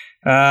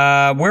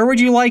 Where would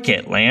you like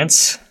it,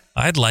 Lance?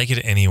 I'd like it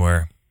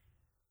anywhere.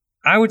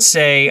 I would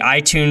say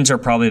iTunes are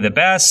probably the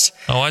best.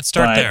 Oh, I'd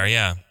start there,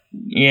 yeah.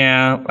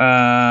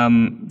 Yeah.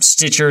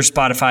 Stitcher,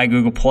 Spotify,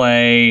 Google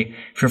Play.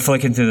 If you're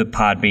flicking through the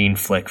Podbean,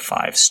 flick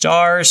 5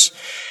 stars.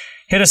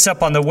 Hit us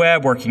up on the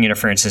web,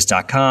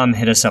 workinginterferences.com.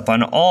 Hit us up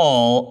on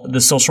all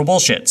the social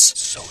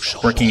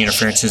bullshits. Working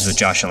Interferences with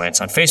Josh and Lance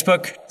on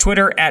Facebook,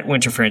 Twitter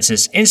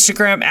 @Winterferences,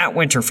 Instagram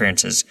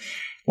 @Winterferences.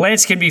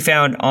 Lance can be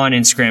found on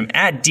Instagram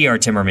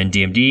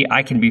 @DrTimmermanDMD.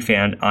 I can be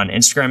found on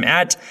Instagram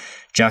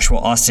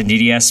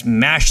 @JoshuaAustinDDS.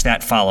 Mash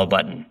that follow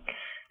button.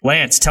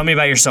 Lance, tell me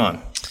about your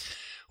song.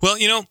 Well,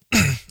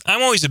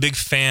 I'm always a big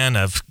fan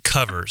of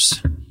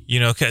covers.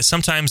 'Cause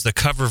sometimes the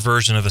cover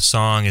version of a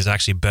song is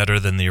actually better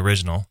than the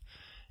original.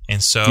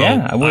 And so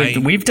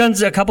we've done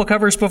a couple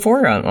covers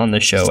before on the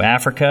show.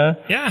 Africa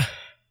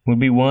would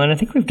be one. I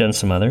think we've done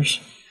some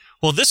others.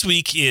 Well, this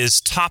week is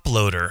Top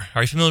Loader.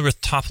 Are you familiar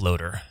with Top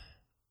Loader?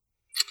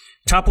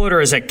 Top Loader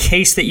is a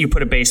case that you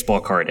put a baseball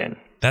card in.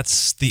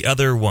 That's the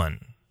other one.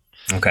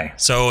 Okay.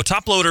 So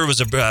Top Loader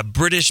was a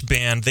British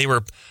band. They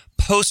were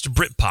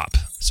post-Britpop.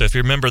 So if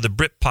you remember the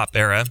Britpop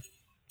era,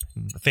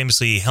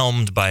 famously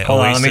helmed by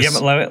Oasis.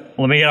 Let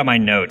me get out my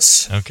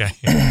notes. Okay.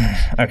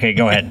 Okay,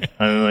 go ahead.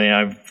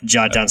 I've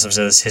jotted down some of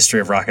this history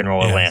of rock and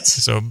roll with Lance.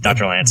 So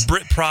Dr. Lance.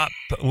 Britpop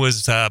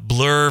was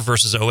Blur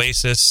versus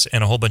Oasis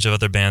and a whole bunch of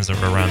other bands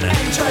that were around then.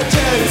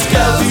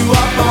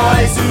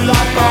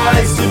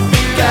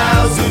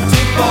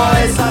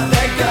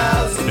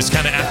 It's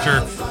kind of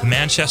after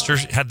Manchester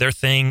had their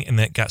thing and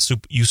that got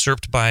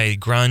usurped by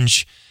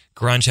grunge.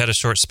 Grunge had a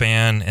short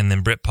span, and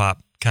then Britpop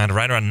kind of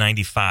right around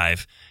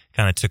 95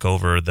 kind of took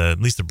over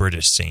at least the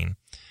British scene.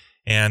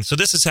 And so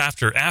this is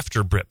after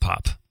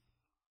Britpop.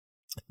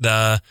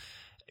 I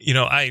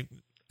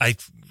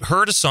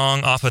heard a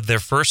song off of their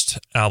first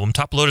album.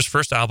 Top Loader's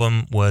first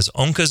album was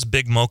Onka's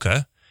Big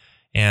Mocha,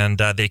 and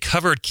they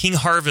covered King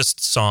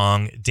Harvest's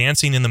song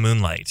Dancing in the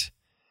Moonlight.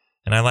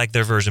 And I like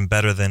their version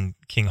better than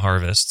King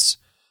Harvest's.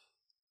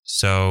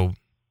 So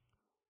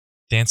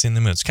Dancing in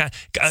the Moon.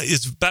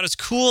 It's about as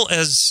cool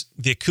as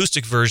the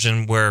acoustic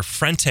version where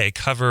Frente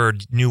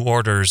covered New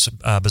Order's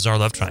Bizarre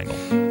Love Triangle.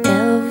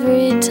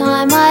 Every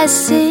time I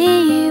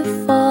see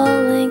you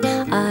falling,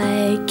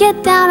 I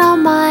get down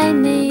on my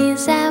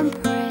knees and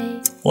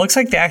pray. Looks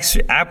like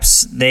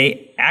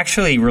they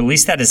actually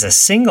released that as a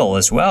single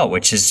as well,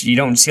 which is, you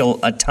don't see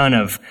a ton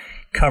of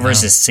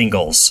covers as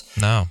singles.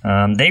 No.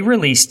 They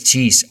released,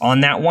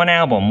 on that one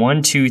album,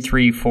 1, 2,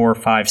 3, 4,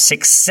 5,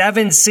 6,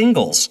 7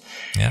 singles.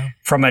 Yeah.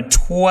 From a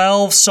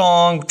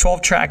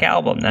 12-track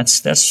album. That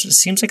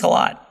seems like a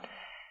lot.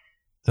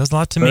 That's a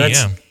lot to me,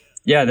 yeah.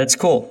 Yeah, that's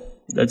cool.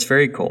 That's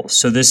very cool.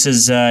 So this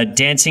is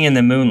Dancing in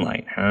the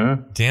Moonlight, huh?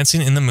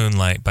 Dancing in the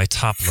Moonlight by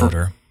Top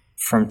Loader.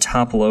 From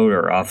Top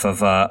Loader off of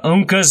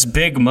Onka's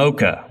Big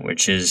Mocha,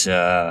 which is,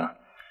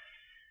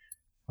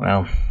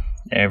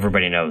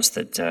 everybody knows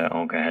that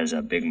Onka has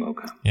a Big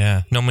Mocha.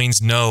 Yeah. No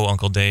means no,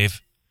 Uncle Dave.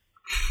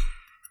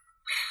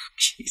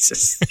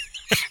 Jesus.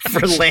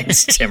 For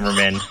Lance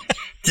Timmerman,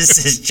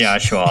 this is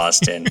Joshua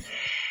Austin.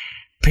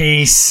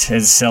 Peace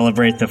and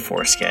celebrate the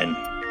foreskin.